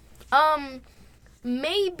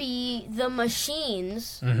 Maybe the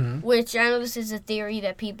machines, which I know this is a theory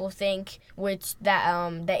that people think,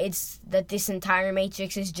 that this entire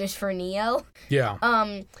Matrix is just for Neo. Yeah.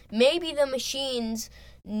 Maybe the machines,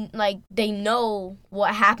 like, they know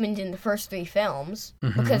what happened in the first three films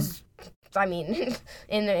because,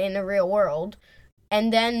 in the real world,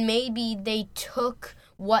 and then maybe they took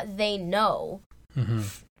what they know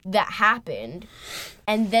that happened,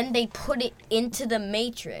 and then they put it into the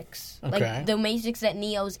Matrix, like the Matrix that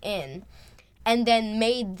Neo's in, and then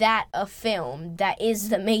made that a film that is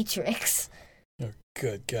the Matrix. Oh,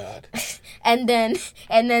 good God! and then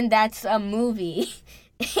that's a movie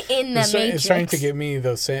in the Matrix. It's starting to give me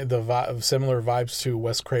the similar vibes to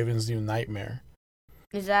Wes Craven's New Nightmare.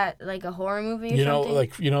 Is that like a horror movie? Or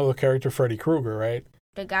something? You know the character Freddy Krueger, right?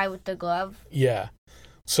 The guy with the glove. Yeah.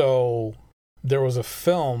 So there was a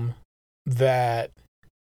film that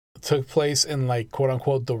took place in, like, quote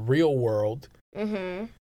unquote, the real world,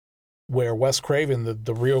 where Wes Craven,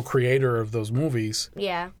 the real creator of those movies,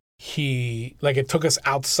 he, like, it took us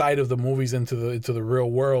outside of the movies into the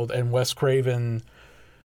real world, and Wes Craven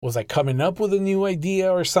was, like, coming up with a new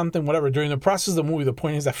idea or something, whatever. During the process of the movie, the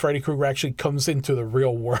point is that Freddy Krueger actually comes into the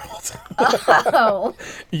real world. Oh.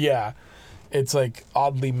 Yeah. It's, like,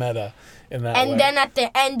 oddly meta in that way. And then at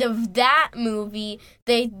the end of that movie,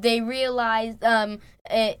 they realized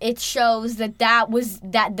it shows that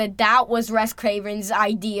was Wes Craven's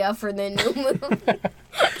idea for the new movie.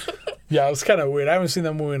 Yeah, it was kind of weird. I haven't seen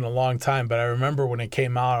that movie in a long time, but I remember when it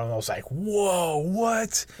came out, and I was like, whoa,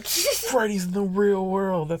 what? Freddy's in the real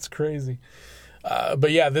world. That's crazy.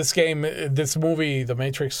 But yeah, this movie, The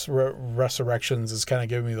Matrix Resurrections, is kind of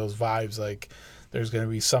giving me those vibes, like, there's going to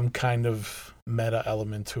be some kind of meta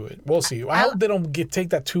element to it. We'll see. I hope they don't take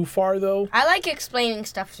that too far, though. I like explaining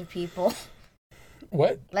stuff to people.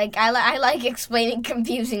 What? Like, I like explaining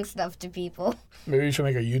confusing stuff to people. Maybe you should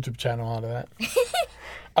make a YouTube channel out of that.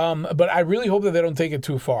 But I really hope that they don't take it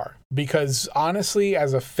too far, because honestly,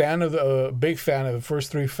 as a big fan of the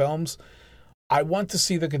first 3 films, I want to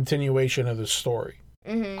see the continuation of the story.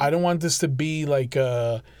 I don't want this to be like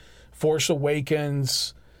Force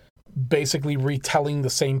Awakens, basically retelling the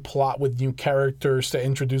same plot with new characters to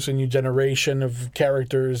introduce a new generation of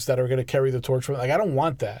characters that are going to carry the torch. Like, I don't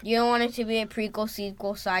want that. You don't want it to be a prequel,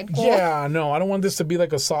 sequel, sidequel? Yeah, no, I don't want this to be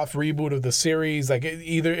like a soft reboot of the series. Like,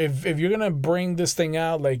 either if you're going to bring this thing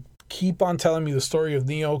out, like, keep on telling me the story of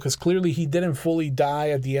Neo, because clearly he didn't fully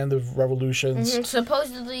die at the end of Revolutions.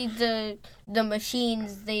 Supposedly the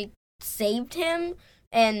machines, they saved him,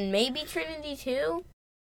 and maybe Trinity too?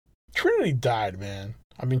 Trinity died, man.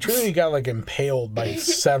 I mean, Trinity got, like, impaled by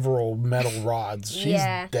several metal rods. She's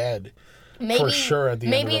dead. For sure at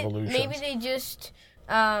the end of Revolutions. Maybe they just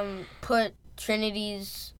put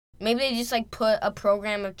Trinity's... Maybe they just, like, put a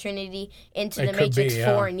program of Trinity into the Matrix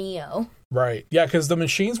for Neo. Right. Yeah, because the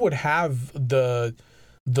machines would have the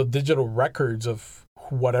digital records of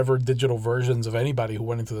whatever digital versions of anybody who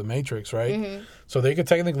went into the Matrix, right? So they could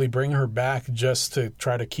technically bring her back just to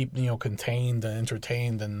try to keep Neo contained and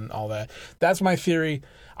entertained and all that. That's my theory.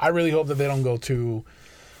 I really hope that they don't go too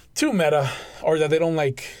meta, or that they don't,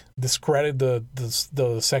 like, discredit the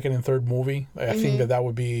second and third movie. I think that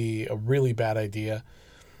would be a really bad idea.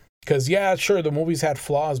 Because, yeah, sure, the movies had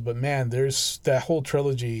flaws, but, man, there's that whole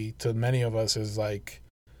trilogy to many of us is, like,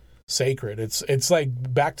 sacred. It's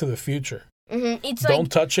like Back to the Future. It's don't like,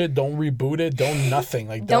 touch it, don't reboot it, don't nothing.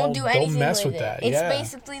 Like, don't do anything don't mess with it. that. It's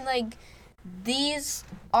basically like, these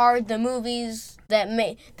are the movies that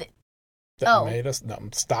made... made us? No,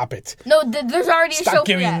 stop it. No, there's already a show for that. Stop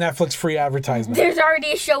giving Netflix free advertisement. There's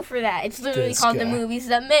already a show for that. It's literally called The Movies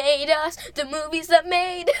That Made Us. The Movies That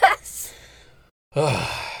Made Us.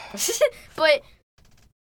 But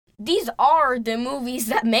these are the movies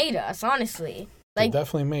that made us, honestly. Like, they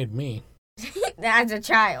definitely made me. As a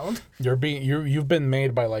child. You've been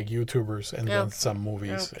made by, like, YouTubers and then some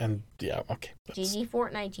movies. Okay. And yeah, okay. GG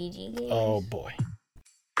Fortnite, GG games. Oh boy.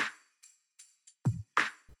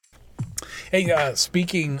 Hey,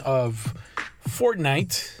 speaking of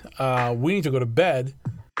Fortnite, we need to go to bed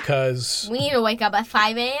because we need to wake up at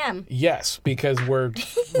 5 a.m. Yes, because we're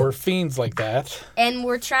fiends like that. And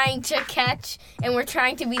we're trying to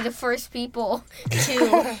be the first people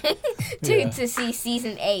to see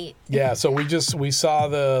season 8. Yeah, so we saw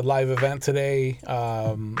the live event today.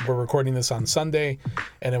 We're recording this on Sunday,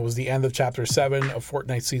 and it was the end of Chapter 7 of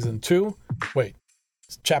Fortnite Season 2. Wait.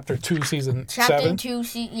 Chapter 2, Season 7.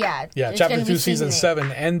 Yeah, Chapter 2, Season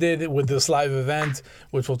 7 ended with this live event,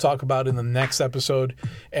 which we'll talk about in the next episode.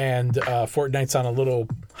 And Fortnite's on a little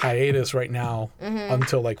hiatus right now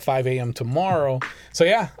until like 5 a.m. tomorrow. So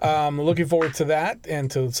yeah, looking forward to that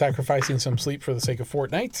and to sacrificing some sleep for the sake of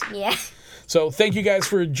Fortnite. Yeah. So thank you guys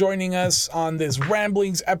for joining us on this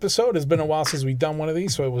Ramblings episode. It's been a while since we've done one of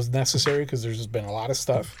these, so it was necessary because there's just been a lot of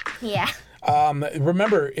stuff. Yeah.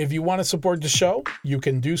 Remember, if you want to support the show, you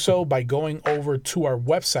can do so by going over to our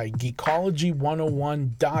website,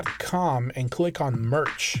 geekology101.com, and click on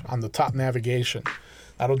merch on the top navigation.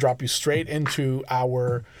 That'll drop you straight into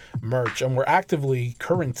our merch. And we're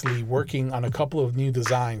currently working on a couple of new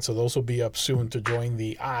designs, so those will be up soon to join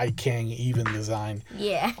the I Kang Even design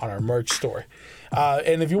on our merch store.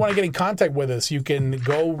 And if you want to get in contact with us, you can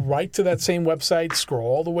go right to that same website, scroll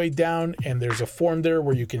all the way down, and there's a form there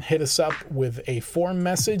where you can hit us up with a form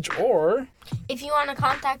message, or if you want to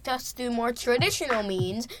contact us through more traditional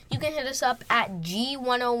means, you can hit us up at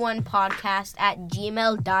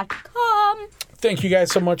g101podcast@gmail.com. Thank you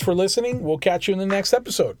guys so much for listening. We'll catch you in the next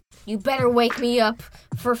episode. You better wake me up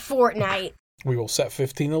for Fortnite. We will set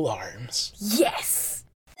 15 alarms. Yes!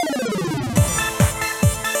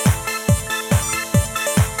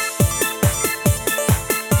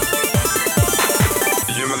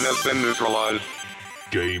 Human has been neutralized.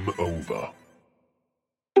 Game over.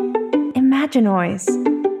 Imaginoise.